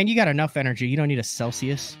 Man, you got enough energy. You don't need a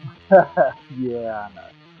Celsius. Yeah, I know.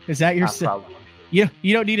 Is that your... You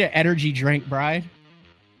don't need an energy drink, Bryan?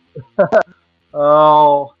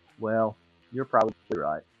 Oh, well, you're probably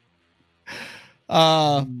right.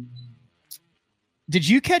 Did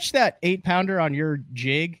you catch that 8-pounder on your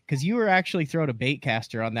jig? Because you were actually throwing a bait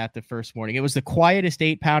caster on that the first morning. It was the quietest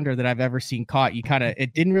 8-pounder that I've ever seen caught.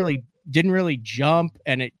 It didn't really jump,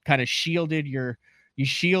 and it kind of shielded your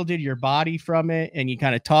body from it, and you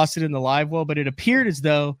kind of tossed it in the live well. But it appeared as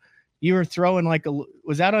though you were throwing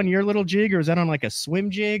was that on your little jig, or was that on like a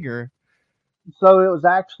swim jig, or? So it was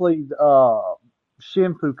actually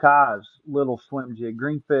Shinfukai's little swim jig,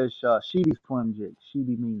 greenfish shibi swim jig.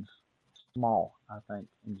 Shibi means small, I think,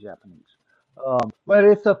 in Japanese. But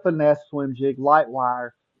it's a finesse swim jig, light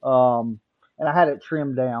wire, and I had it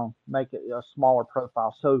trimmed down, make it a smaller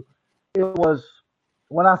profile. So it was,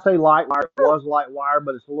 when I say light wire, it was light wire,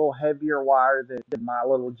 but it's a little heavier wire than my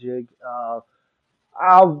little jig.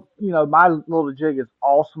 My little jig is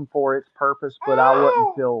awesome for its purpose, but I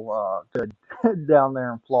wouldn't feel good down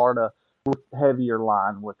there in Florida with heavier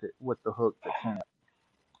line with the hook that's in it.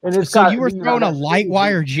 And it's so you were throwing a light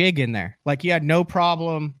wire jig in there, like you had no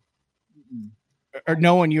problem, or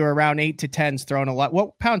knowing you were around 8 to 10s throwing a lot.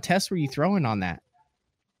 What pound test were you throwing on that?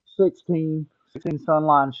 16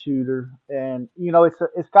 Sunline shooter, and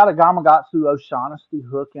it's got a Gamakatsu O'Shaughnessy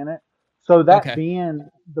hook in it. So that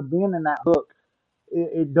the bend in that hook,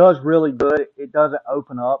 it does really good. It doesn't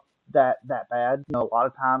open up that bad. You know, a lot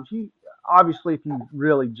of times obviously if you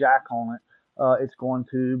really jack on it, it's going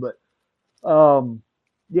to. But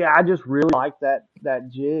yeah, I just really like that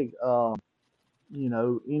jig. You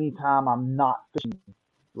know, anytime I'm not fishing,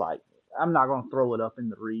 like I'm not going to throw it up in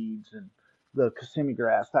the reeds and the Kissimmee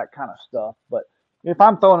grass, that kind of stuff. But if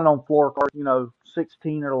I'm throwing it on floor cart, you know,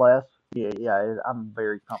 16 or less, yeah, I'm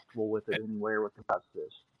very comfortable with it anywhere with the size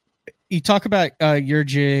fish. You talk about your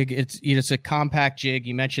jig. It's a compact jig.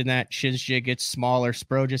 You mentioned that Shiz jig gets smaller.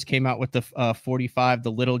 Spro just came out with the 45,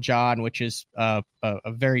 the Little John, which is a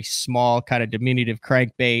very small kind of diminutive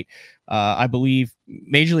crankbait. I believe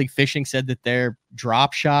Major League Fishing said that their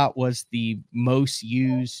drop shot was the most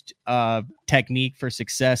used technique for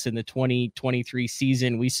success in the 2023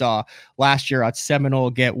 season. We saw last year at Seminole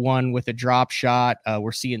get one with a drop shot.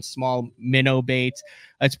 We're seeing small minnow baits.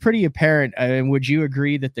 It's pretty apparent. And would you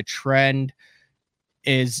agree that the trend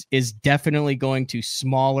is definitely going to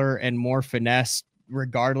smaller and more finesse,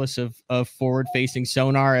 regardless of forward facing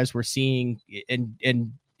sonar, as we're seeing?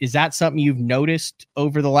 And is that something you've noticed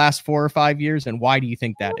over the last 4 or 5 years? And why do you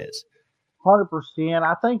think that is? 100%.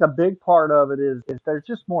 I think a big part of it is there's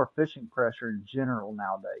just more fishing pressure in general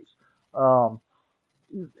nowadays.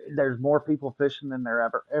 There's more people fishing than there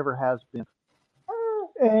ever has been.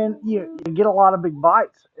 And you get a lot of big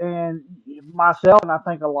bites. And myself, and I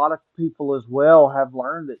think a lot of people as well, have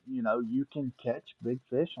learned that, you know, you can catch big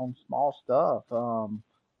fish on small stuff.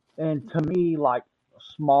 And to me, like a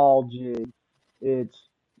small jig, it's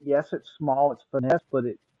small, it's finesse, but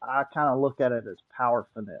I kind of look at it as power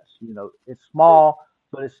finesse. You know, it's small,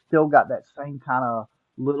 but it's still got that same kind of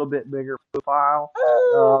little bit bigger profile,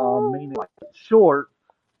 meaning like it's short,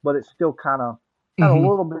 but it's still kind of got a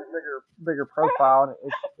little bit bigger profile, and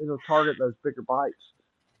it'll target those bigger bites.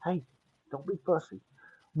 Hey, don't be fussy.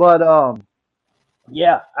 But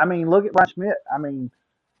yeah, I mean, look at Bryan Schmidt. I mean,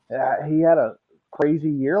 he had a crazy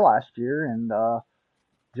year last year, and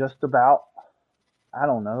just about, I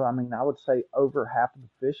don't know. I mean, I would say over half of the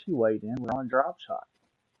fish he weighed in were on a drop shot.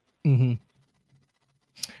 Mm-hmm.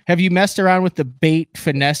 Have you messed around with the bait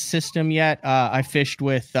finesse system yet? I fished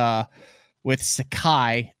with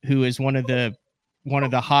Sakai, who is one of the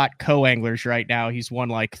hot co-anglers right now. He's won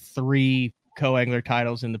like 3 co-angler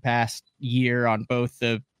titles in the past year on both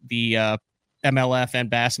the MLF and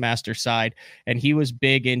Bassmaster side. And he was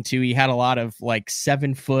big into, he had a lot of like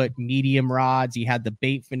 7-foot medium rods. He had the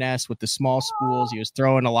bait finesse with the small spools. He was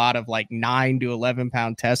throwing a lot of like 9 to 11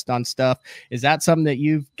 pound test on stuff. Is that something that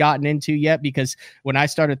you've gotten into yet? Because when I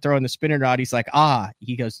started throwing the spinning rod, he's like,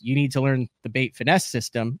 he goes, you need to learn the bait finesse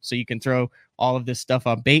system so you can throw all of this stuff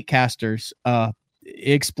on bait casters.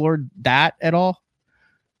 Explored that at all?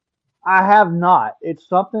 I have not. It's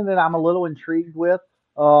something that I'm a little intrigued with.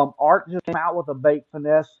 Art just came out with a bait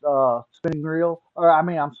finesse spinning reel, a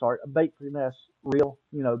bait finesse reel,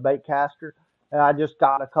 you know, bait caster. And I just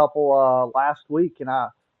got a couple last week, and I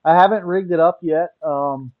haven't rigged it up yet.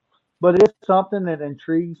 But it's something that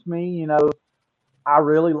intrigues me. You know, I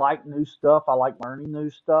really like new stuff. I like learning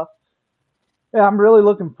new stuff. And I'm really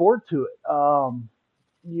looking forward to it.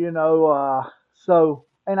 You know,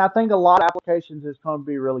 and I think a lot of applications is going to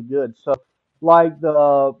be really good. So, like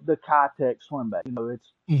the Kitech swim bait, you know,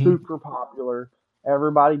 it's super popular.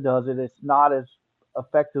 Everybody does it. It's not as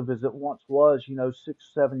effective as it once was, you know,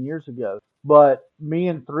 6, 7 years ago. But me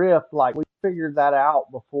and Thrift, like, we figured that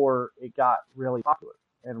out before it got really popular,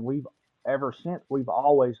 and ever since we've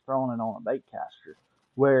always thrown it on a bait caster,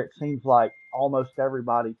 where it seems like almost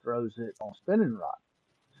everybody throws it on a spinning rod.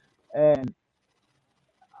 And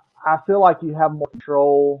I feel like you have more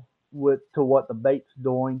control to what the bait's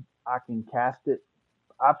doing. I can cast it.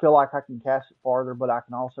 I feel like I can cast it farther, but I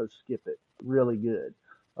can also skip it really good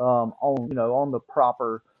on the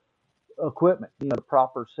proper equipment, you know, the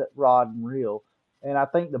proper set rod and reel. And I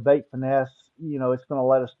think the bait finesse, you know, it's going to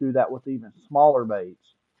let us do that with even smaller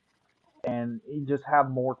baits, and you just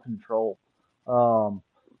have more control.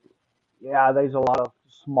 Yeah, there's a lot of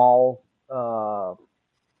small hard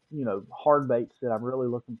baits that I'm really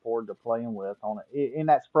looking forward to playing with on it. In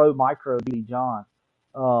that Spro Micro D John,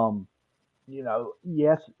 you know,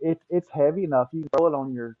 yes, it's heavy enough. You can throw it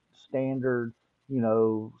on your standard, you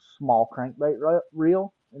know, small crankbait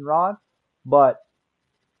reel and rod, but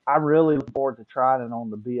I really look forward to trying it on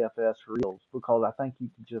the BFS reels, because I think you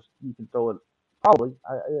can throw it probably.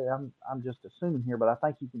 I'm just assuming here, but I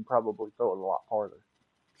think you can probably throw it a lot farther.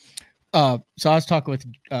 So I was talking with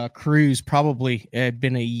Cruz, probably it had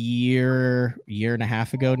been a year and a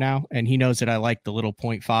half ago now, and he knows that I like the little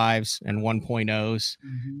 0.5s and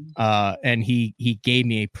 1.0s. And he gave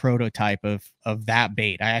me a prototype of that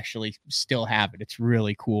bait. I actually still have it. It's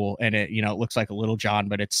really cool, and it it looks like a Little John,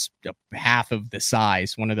 but it's half of the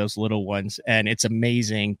size, one of those little ones, and it's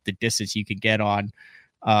amazing the distance you can get on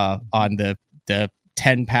the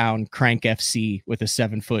 10-pound crank FC with a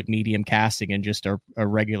 7-foot medium casting and just a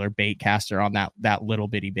regular bait caster on that little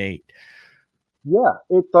bitty bait. Yeah,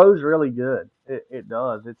 it throws really good. It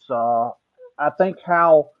does. It's I think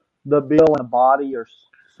how the bill and the body are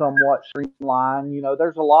somewhat streamlined.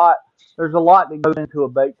 There's a lot that goes into a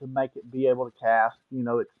bait to make it be able to cast.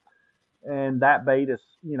 And that bait is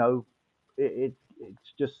it's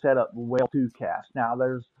just set up well to cast. Now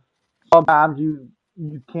there's sometimes you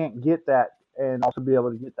can't get that and also be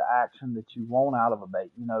able to get the action that you want out of a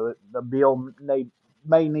bait. The bill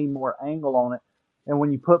may need more angle on it, and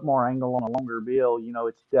when you put more angle on a longer bill,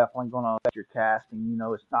 it's definitely going to affect your casting.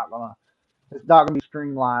 It's not gonna be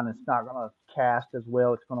streamlined. It's not going to cast as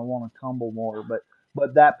well. It's going to want to tumble more.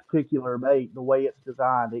 But that particular bait, the way it's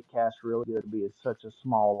designed, it casts really good to be such a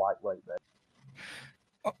small, lightweight bait.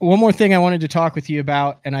 One more thing I wanted to talk with you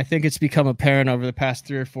about, and I think it's become apparent over the past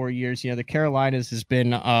 3 or 4 years. The Carolinas has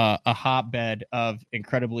been a hotbed of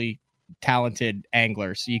incredibly talented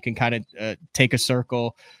anglers. So you can kind of take a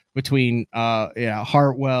circle between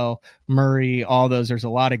Hartwell, Murray, all those. There's a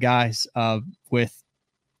lot of guys with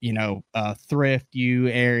Thrift, you,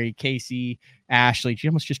 Ari, Casey, Ashley. Did you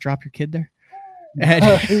almost just drop your kid there? And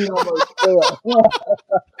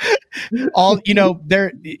all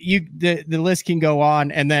the list can go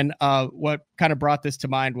on. And then what kind of brought this to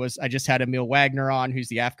mind was I just had Emil Wagner on, who's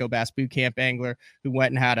the AFCO Bass Boot Camp angler, who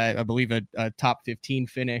went and had I believe a top 15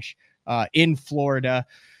 finish in Florida.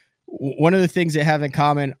 One of the things they have in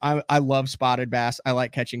common, I love spotted bass. I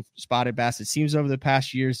like catching spotted bass. It seems over the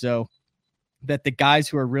past years though that the guys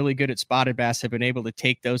who are really good at spotted bass have been able to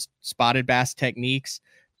take those spotted bass techniques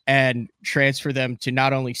and transfer them to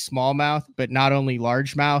not only smallmouth, but not only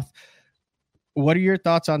largemouth. What are your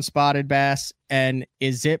thoughts on spotted bass? And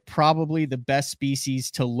is it probably the best species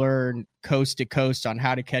to learn coast to coast on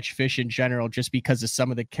how to catch fish in general, just because of some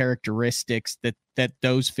of the characteristics that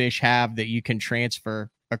those fish have that you can transfer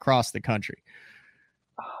across the country?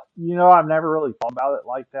 I've never really thought about it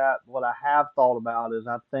like that. What I have thought about is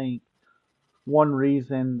I think one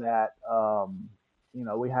reason that,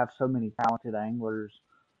 we have so many talented anglers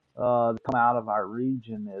that come out of our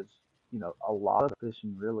region is, a lot of the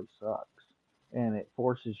fishing really sucks, and it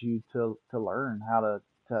forces you to learn how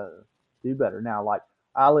to do better. Now, like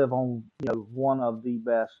I live on, one of the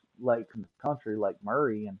best lakes in the country, Lake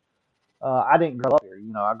Murray, and I didn't grow up here.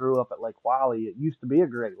 I grew up at Lake Wiley. It used to be a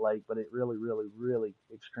great lake, but it really, really, really,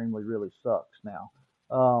 extremely, really sucks now.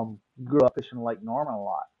 Grew up fishing Lake Norman a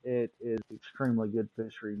lot. It is extremely good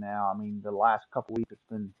fishery now. I mean, the last couple weeks it's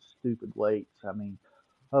been stupid weights. I mean,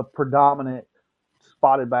 a predominant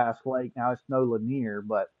spotted bass lake. Now it's no Lanier,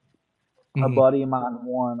 but a buddy of mine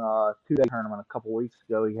won a 2-day tournament a couple weeks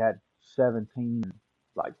ago. He had 17,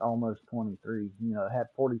 like almost 23. Had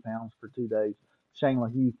 40 pounds for 2 days. Shane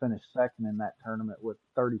LaHue finished second in that tournament with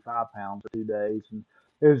 35 pounds for 2 days, and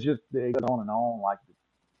it goes on and on. Like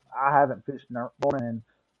I haven't fished Norman in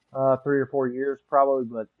 3 or 4 years probably,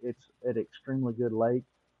 but it's an extremely good lake.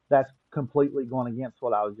 That's completely going against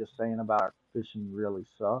what I was just saying about our fishing really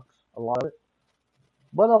sucks, a lot of it.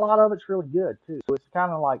 But a lot of it's really good too. So it's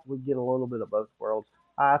kind of like we get a little bit of both worlds.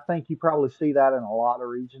 I think you probably see that in a lot of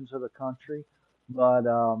regions of the country, but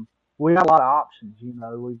we have a lot of options.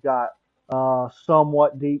 We've got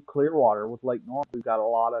somewhat deep Clearwater with Lake North. We've got a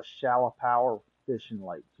lot of shallow power fishing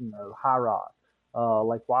lakes, high rod.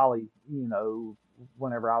 Lake Wiley,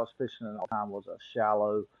 whenever I was fishing it all the time was a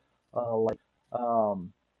shallow lake.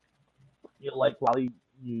 Lake Wiley,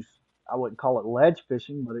 I wouldn't call it ledge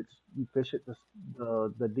fishing, but you fish at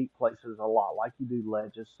the deep places a lot like you do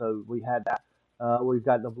ledges. So we had that. We've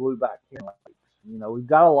got the blueback here lakes. We've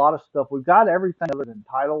got a lot of stuff. We've got everything other than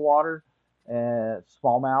tidal water and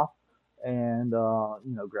smallmouth and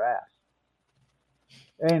grass.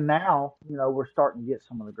 And now we're starting to get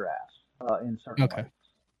some of the grass in certain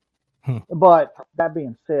lakes. But that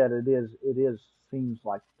being said, it seems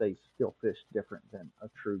like they still fish different than a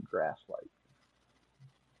true grass lake.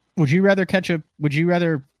 Would you rather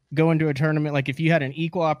go into a tournament, like if you had an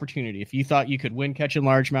equal opportunity, if you thought you could win catching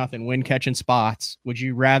largemouth and win catching spots, would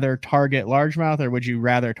you rather target largemouth or would you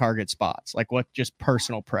rather target spots? Like what, just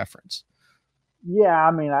personal preference? Yeah,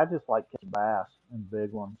 I mean, I just like catching bass and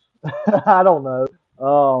big ones. I don't know.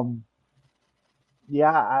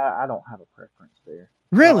 Yeah, I don't have a preference there.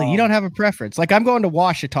 Really? You don't have a preference? Like, I'm going to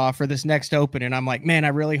Washita for this next open, and I'm like, man, I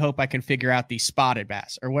really hope I can figure out these spotted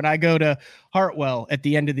bass. Or when I go to Hartwell at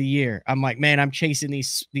the end of the year, I'm like, man, I'm chasing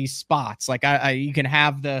these spots. Like, you can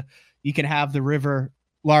have the river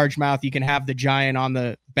largemouth, you can have the giant on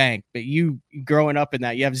the bank, but you growing up in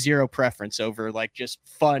that, you have zero preference over like just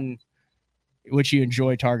fun, which you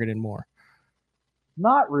enjoy targeting more.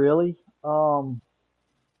 Not really. I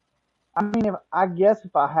mean, I guess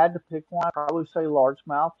if I had to pick one, I'd probably say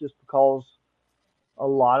largemouth, just because a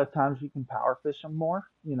lot of times you can power fish them more,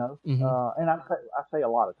 and I say a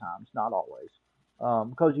lot of times, not always,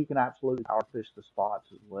 because you can absolutely power fish the spots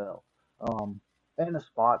as well. Um, and the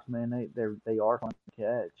spots, man, they are fun to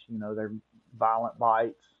catch. They're violent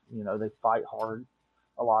bites. They fight hard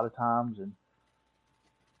a lot of times, and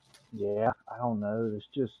yeah, I don't know. It's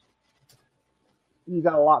just you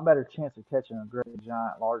got a lot better chance of catching a great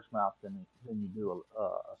giant largemouth than you do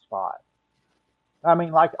a spot. I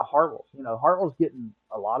mean, like a Hartwell's. Hartwell's getting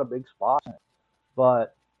a lot of big spots in it,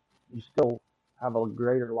 but you still have a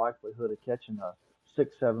greater likelihood of catching a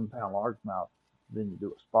 6-7 pound largemouth than you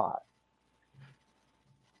do a spot.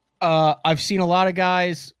 I've seen a lot of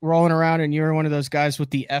guys rolling around, and you're one of those guys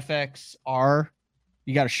with the FXR.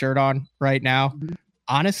 You got a shirt on right now. Mm-hmm.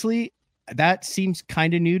 Honestly, that seems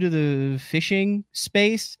kind of new to the fishing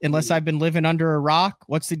space, unless I've been living under a rock.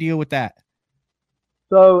 What's the deal with that?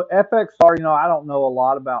 So FXR, I don't know a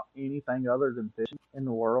lot about anything other than fishing in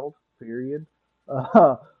the world, period.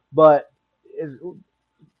 But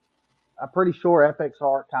I'm pretty sure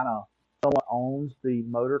FXR kind of somewhat owns the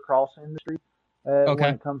motocross industry when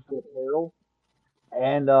it comes to apparel.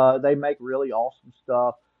 And they make really awesome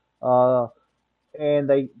stuff. And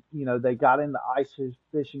they got into ice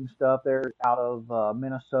fishing stuff. They're out of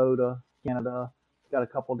Minnesota, Canada. Got a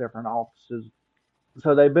couple different offices.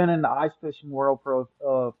 So they've been in the ice fishing world for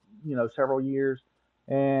several years,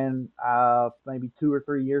 and maybe 2 or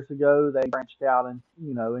 3 years ago they branched out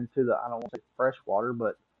into the, I don't want to say freshwater,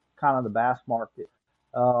 but kind of the bass market.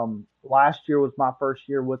 Last year was my first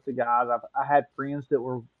year with the guys. I had friends that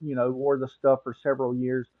wore the stuff for several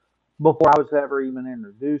years before I was ever even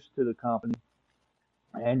introduced to the company,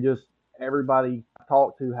 and just everybody I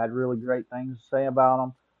talked to had really great things to say about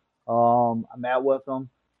them. I met with them.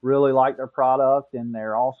 Really like their product, and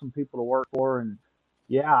they're awesome people to work for. And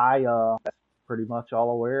yeah, that's pretty much all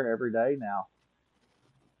I wear every day now.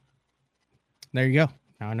 There you go.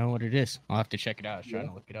 Now I know what it is. I'll have to check it out. I was trying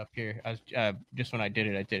to look it up here. I was just when I did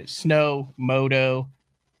it. Snow, moto,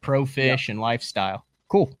 pro fish, and lifestyle.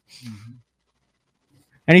 Cool. Mm-hmm.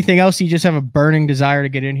 Anything else you just have a burning desire to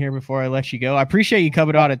get in here before I let you go? I appreciate you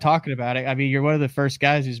coming on and talking about it. I mean, you're one of the first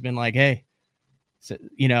guys who's been like, hey,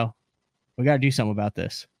 we got to do something about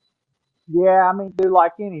this. Yeah, I mean, dude,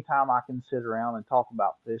 like anytime I can sit around and talk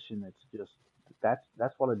about fishing, it's just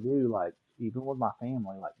that's what I do. Like even with my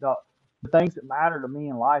family, like the things that matter to me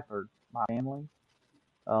in life are my family,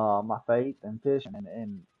 my faith, and fishing,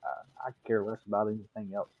 and I care less about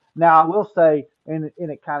anything else. Now I will say, and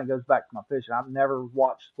it kind of goes back to my fishing. I've never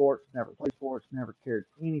watched sports, never played sports, never cared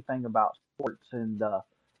anything about sports. And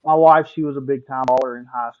my wife, she was a big time baller in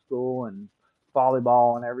high school and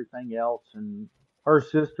volleyball and everything else, and her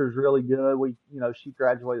sister's really good. She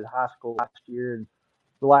graduated high school last year, and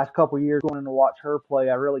the last couple of years going in to watch her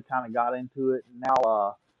play, I really kind of got into it. And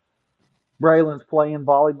now Braylon's playing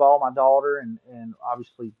volleyball, my daughter, and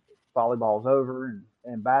obviously volleyball's over,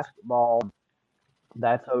 and basketball,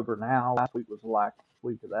 that's over now. Last week was the last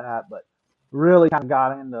week of that, but really kind of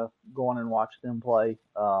got into going and watch them play.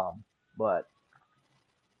 But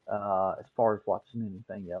as far as watching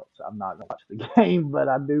anything else, I'm not going to watch the game, but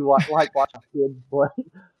I do like watching kids play.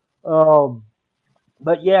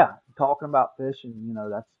 But yeah, talking about fishing,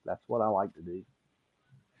 that's what I like to do.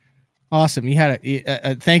 Awesome. You had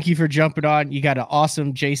a thank you for jumping on. You got an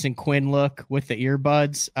awesome Jason Quinn look with the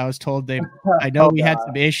earbuds. I was told I know we had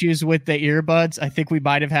some issues with the earbuds. I think we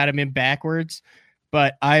might have had them in backwards,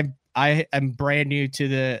 but I am brand new to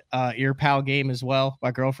the Ear Pal game as well.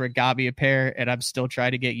 My girlfriend got me a pair, and I'm still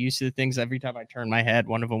trying to get used to the things. Every time I turn my head,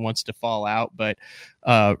 one of them wants to fall out, but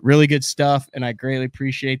really good stuff. And I greatly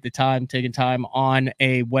appreciate the time, taking time on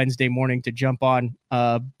a Wednesday morning to jump on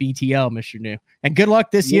BTL, Mr. New. And good luck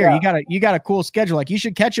this year. You got a cool schedule. Like, you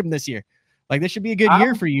should catch him this year. Like, this should be a good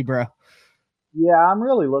year for you, bro. Yeah, I'm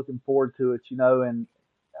really looking forward to it, and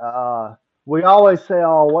we always say,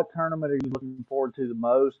 oh, what tournament are you looking forward to the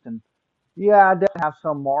most? And yeah, I definitely have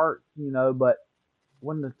some marked, but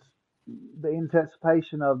when the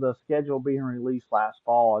anticipation of the schedule being released last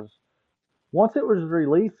fall, once it was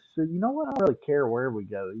released, I said, you know what, I don't really care where we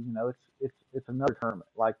go. You know, it's another tournament.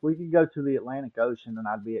 Like, we could go to the Atlantic Ocean and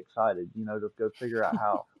I'd be excited, you know, to go figure out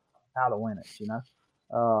how to win it, you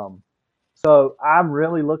know. So I'm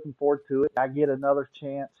really looking forward to it. I get another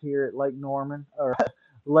chance here at Lake Norman or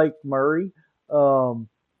Lake Murray. So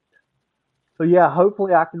yeah,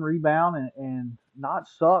 hopefully I can rebound and not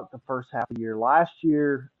suck the first half of the year. Last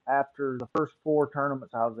year, after the first 4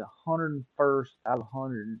 tournaments, I was 101st out of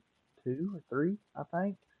 102 or 3, I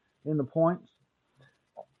think, in the points.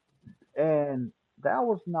 And that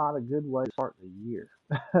was not a good way to start the year.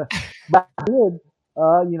 But I did,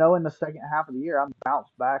 you know, in the second half of the year, I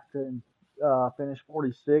bounced back and finished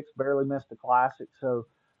 46, barely missed the Classic. So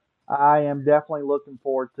I am definitely looking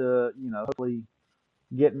forward to, you know, hopefully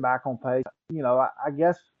getting back on pace. You know, I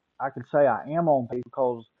guess I could say I am on pace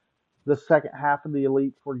because the second half of the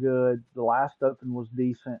Elites were good. The last Open was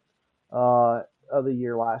decent of the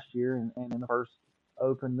year last year, and in the first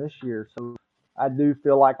Open this year. So I do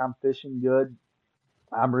feel like I'm fishing good.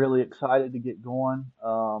 I'm really excited to get going.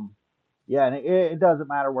 Yeah, and it doesn't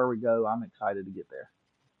matter where we go. I'm excited to get there.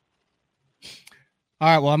 All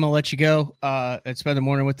right, well, I'm going to let you go and spend the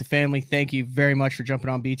morning with the family. Thank you very much for jumping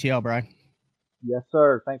on BTL, Bryan. Yes,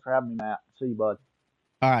 sir. Thanks for having me, Matt. See you, bud.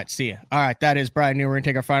 All right, see ya. All right, that is Bryan New. We're going to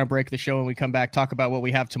take our final break of the show. When we come back, talk about what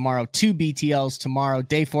we have tomorrow. 2 BTLs tomorrow.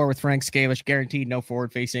 Day 4 with Frank Scalish. Guaranteed no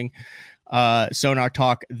forward-facing sonar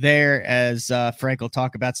talk there, as Frank will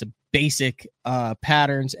talk about some basic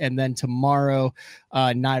patterns. And then tomorrow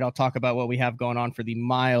night, I'll talk about what we have going on for the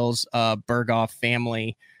Miles Berghoff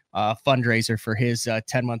family fundraiser for his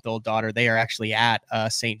 10-month-old daughter. They are actually at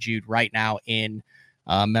St. Jude right now in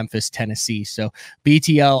Memphis, Tennessee. So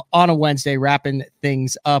BTL on a Wednesday, wrapping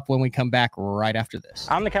things up when we come back right after this.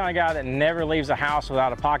 I'm the kind of guy that never leaves a house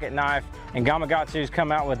without a pocket knife, and Gamakatsu's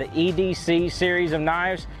come out with the EDC series of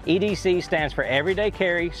knives. EDC stands for everyday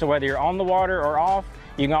carry, so whether you're on the water or off,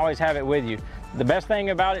 you can always have it with you. The best thing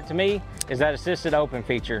about it to me is that assisted open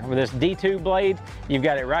feature. With this D2 blade, you've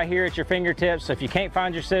got it right here at your fingertips. So if you can't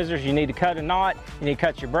find your scissors, you need to cut a knot, you need to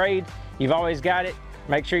cut your braid, you've always got it.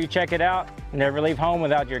 Make sure you check it out. Never leave home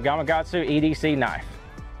without your Gamakatsu EDC knife.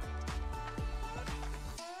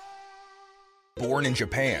 Born in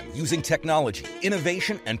Japan, using technology,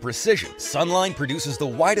 innovation, and precision, Sunline produces the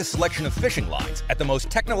widest selection of fishing lines at the most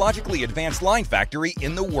technologically advanced line factory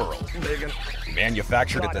in the world.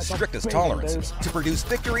 Manufactured at the strictest tolerances to produce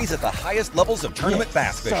victories at the highest levels of tournament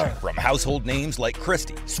bass fishing. From household names like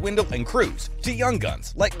Christie, Swindle, and Cruz, to young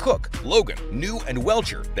guns like Cook, Logan, New, and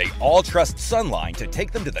Welcher, they all trust Sunline to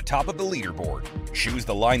take them to the top of the leaderboard. Choose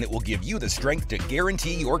the line that will give you the strength to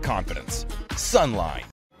guarantee your confidence. Sunline.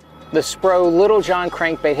 The Spro Little John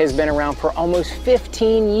crankbait has been around for almost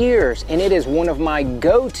 15 years, and it is one of my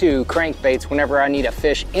go-to crankbaits whenever I need a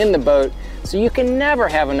fish in the boat, so you can never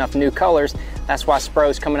have enough new colors. That's why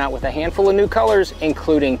Spro's coming out with a handful of new colors,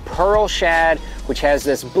 including Pearl Shad, which has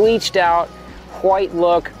this bleached out white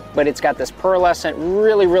look, but it's got this pearlescent,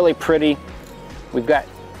 really, really pretty. We've got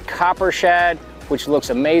Copper Shad, which looks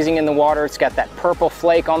amazing in the water. It's got that purple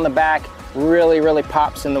flake on the back, really, really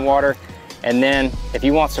pops in the water. And then if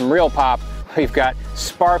you want some real pop, we've got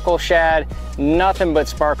Sparkle Shad, nothing but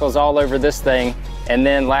sparkles all over this thing. And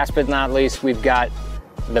then last but not least, we've got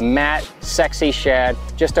the matte Sexy Shad,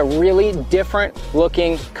 just a really different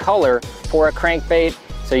looking color for a crankbait.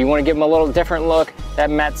 So you want to give them a little different look, that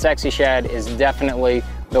matte Sexy Shad is definitely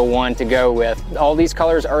the one to go with. All these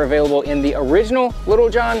colors are available in the original Little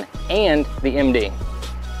John and the MD.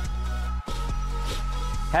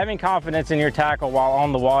 Having confidence in your tackle while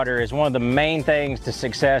on the water is one of the main things to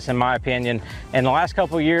success, in my opinion. In the last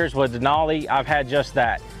couple of years with Denali, I've had just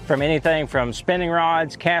that. From anything from spinning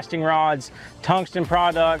rods, casting rods, tungsten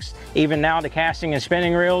products, even now to casting and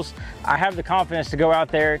spinning reels, I have the confidence to go out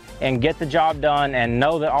there and get the job done and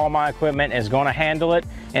know that all my equipment is going to handle it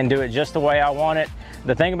and do it just the way I want it.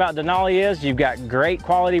 The thing about Denali is you've got great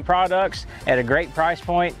quality products at a great price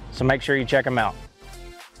point, so make sure you check them out.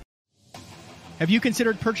 Have you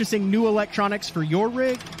considered purchasing new electronics for your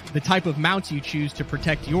rig? The type of mounts you choose to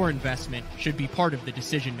protect your investment should be part of the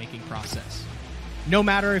decision-making process. No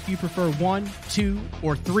matter if you prefer 1, 2,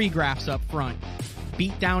 or 3 graphs up front,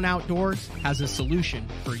 Beatdown Outdoors has a solution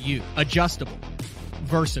for you. Adjustable,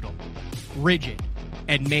 versatile, rigid,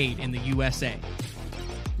 and made in the USA.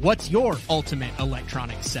 What's your ultimate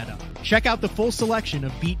electronics setup? Check out the full selection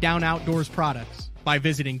of Beatdown Outdoors products by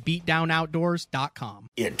visiting beatdownoutdoors.com.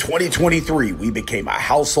 In 2023, we became a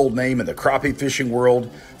household name in the crappie fishing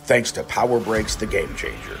world thanks to Power Breaks, the game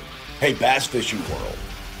changer. Hey, bass fishing world,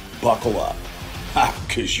 buckle up,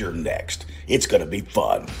 because you're next. It's going to be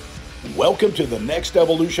fun. Welcome to the next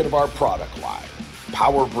evolution of our product line,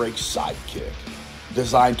 Power Brake Sidekick,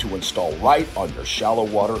 designed to install right on your shallow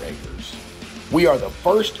water anchors. We are the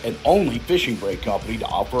first and only fishing brake company to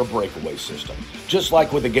offer a breakaway system. Just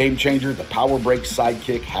like with the Game Changer, the Power Brake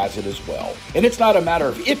Sidekick has it as well. And it's not a matter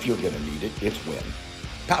of if you're going to need it, it's when.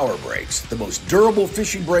 Power Brakes, the most durable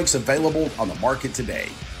fishing brakes available on the market today.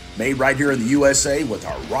 Made right here in the USA with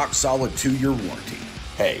our rock-solid 2-year warranty.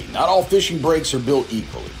 Hey, not all fishing brakes are built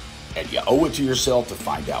equally, and you owe it to yourself to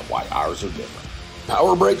find out why ours are different.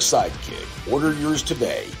 Power Brake Sidekick. Order yours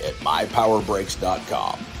today at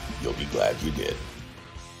mypowerbrakes.com. You'll be glad you did.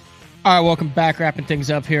 All right, welcome back. Wrapping things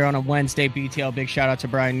up here on a Wednesday BTL. Big shout out to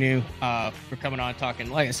Bryan New for coming on and talking.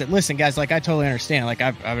 Like I said, listen, guys, like I totally understand. Like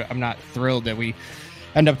I'm not thrilled that we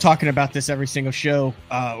end up talking about this every single show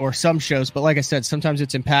or some shows. But like I said, sometimes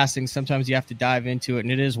it's in passing. Sometimes you have to dive into it.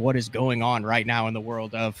 And it is what is going on right now in the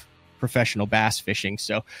world of professional bass fishing.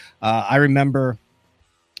 So I remember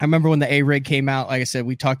when the A-Rig came out. Like I said,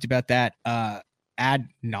 we talked about that ad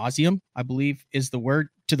nauseum, I believe is the word,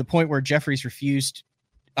 to the point where Jeffries refused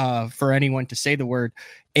for anyone to say the word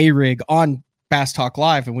A-Rig on Bass Talk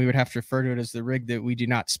Live, and we would have to refer to it as the rig that we do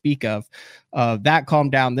not speak of. That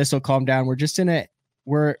calmed down. This will calm down. We're just in it.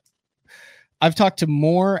 I've talked to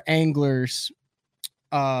more anglers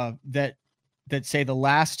that say the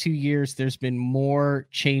last 2 years there's been more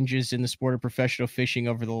changes in the sport of professional fishing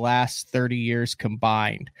over the last 30 years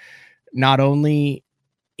combined, not only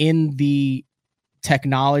in the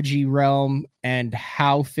technology realm and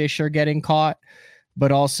how fish are getting caught,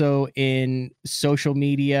 but also in social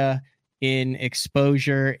media, in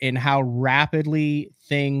exposure, in how rapidly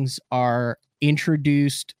things are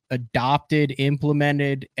introduced, adopted,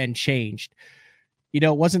 implemented, and changed. You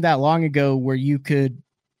know, it wasn't that long ago where you could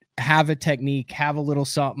have a technique, have a little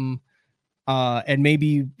something, and maybe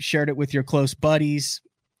you shared it with your close buddies.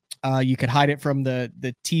 You could hide it from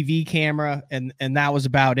the TV camera, and that was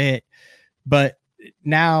about it. But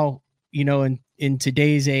now, you know, in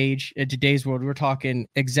today's age, in today's world, we're talking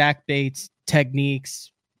exact baits,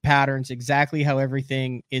 techniques, patterns, exactly how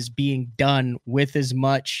everything is being done with as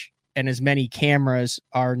much and as many cameras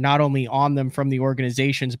are not only on them from the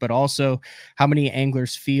organizations, but also how many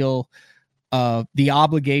anglers feel the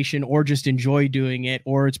obligation or just enjoy doing it,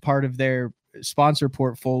 or it's part of their sponsor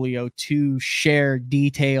portfolio to share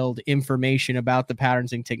detailed information about the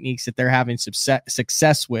patterns and techniques that they're having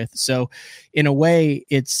success with. So in a way,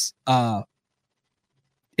 it's kind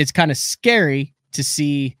of scary to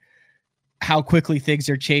see how quickly things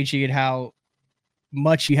are changing and how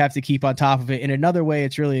much you have to keep on top of it. In another way,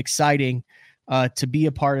 it's really exciting to be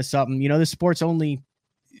a part of something. You know, the sport's only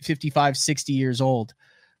 55, 60 years old.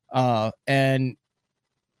 And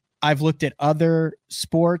I've looked at other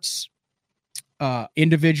sports,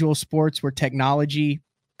 individual sports where technology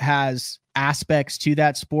has aspects to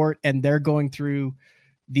that sport, and they're going through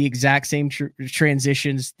the exact same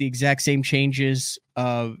transitions, the exact same changes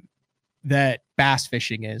that bass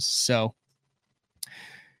fishing is. So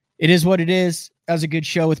it is what it is. That was a good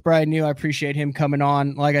show with Bryan New. I appreciate him coming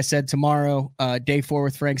on. Like I said, tomorrow, day 4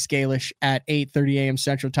 with Frank Scalish at 8:30 a.m.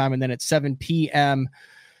 Central Time, and then at 7 p.m.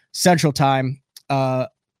 Central Time,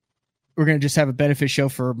 we're going to just have a benefit show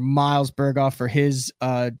for Miles Berghoff for his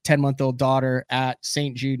 10-month-old daughter at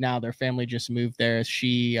St. Jude. Now their family just moved there as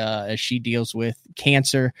she deals with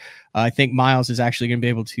cancer. I think Miles is actually going to be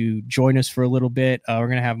able to join us for a little bit. We're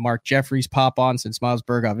going to have Mark Jeffries pop on since Miles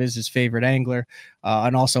Berghoff is his favorite angler,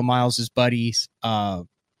 and also Miles's buddies,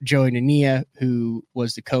 Joey Nania, who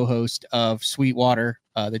was the co-host of Sweetwater,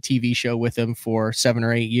 the TV show with him for 7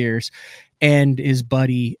 or 8 years, and his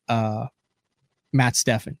buddy Matt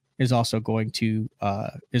Steffen is also going to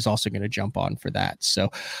jump on for that. So,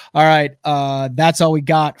 all right, that's all we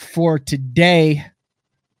got for today.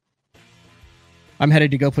 I'm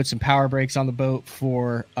headed to go put some power brakes on the boat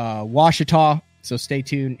for Washita. So stay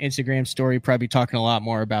tuned. Instagram story, probably talking a lot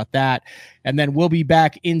more about that. And then we'll be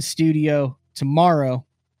back in studio tomorrow.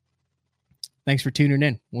 Thanks for tuning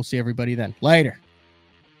in. We'll see everybody then. Later.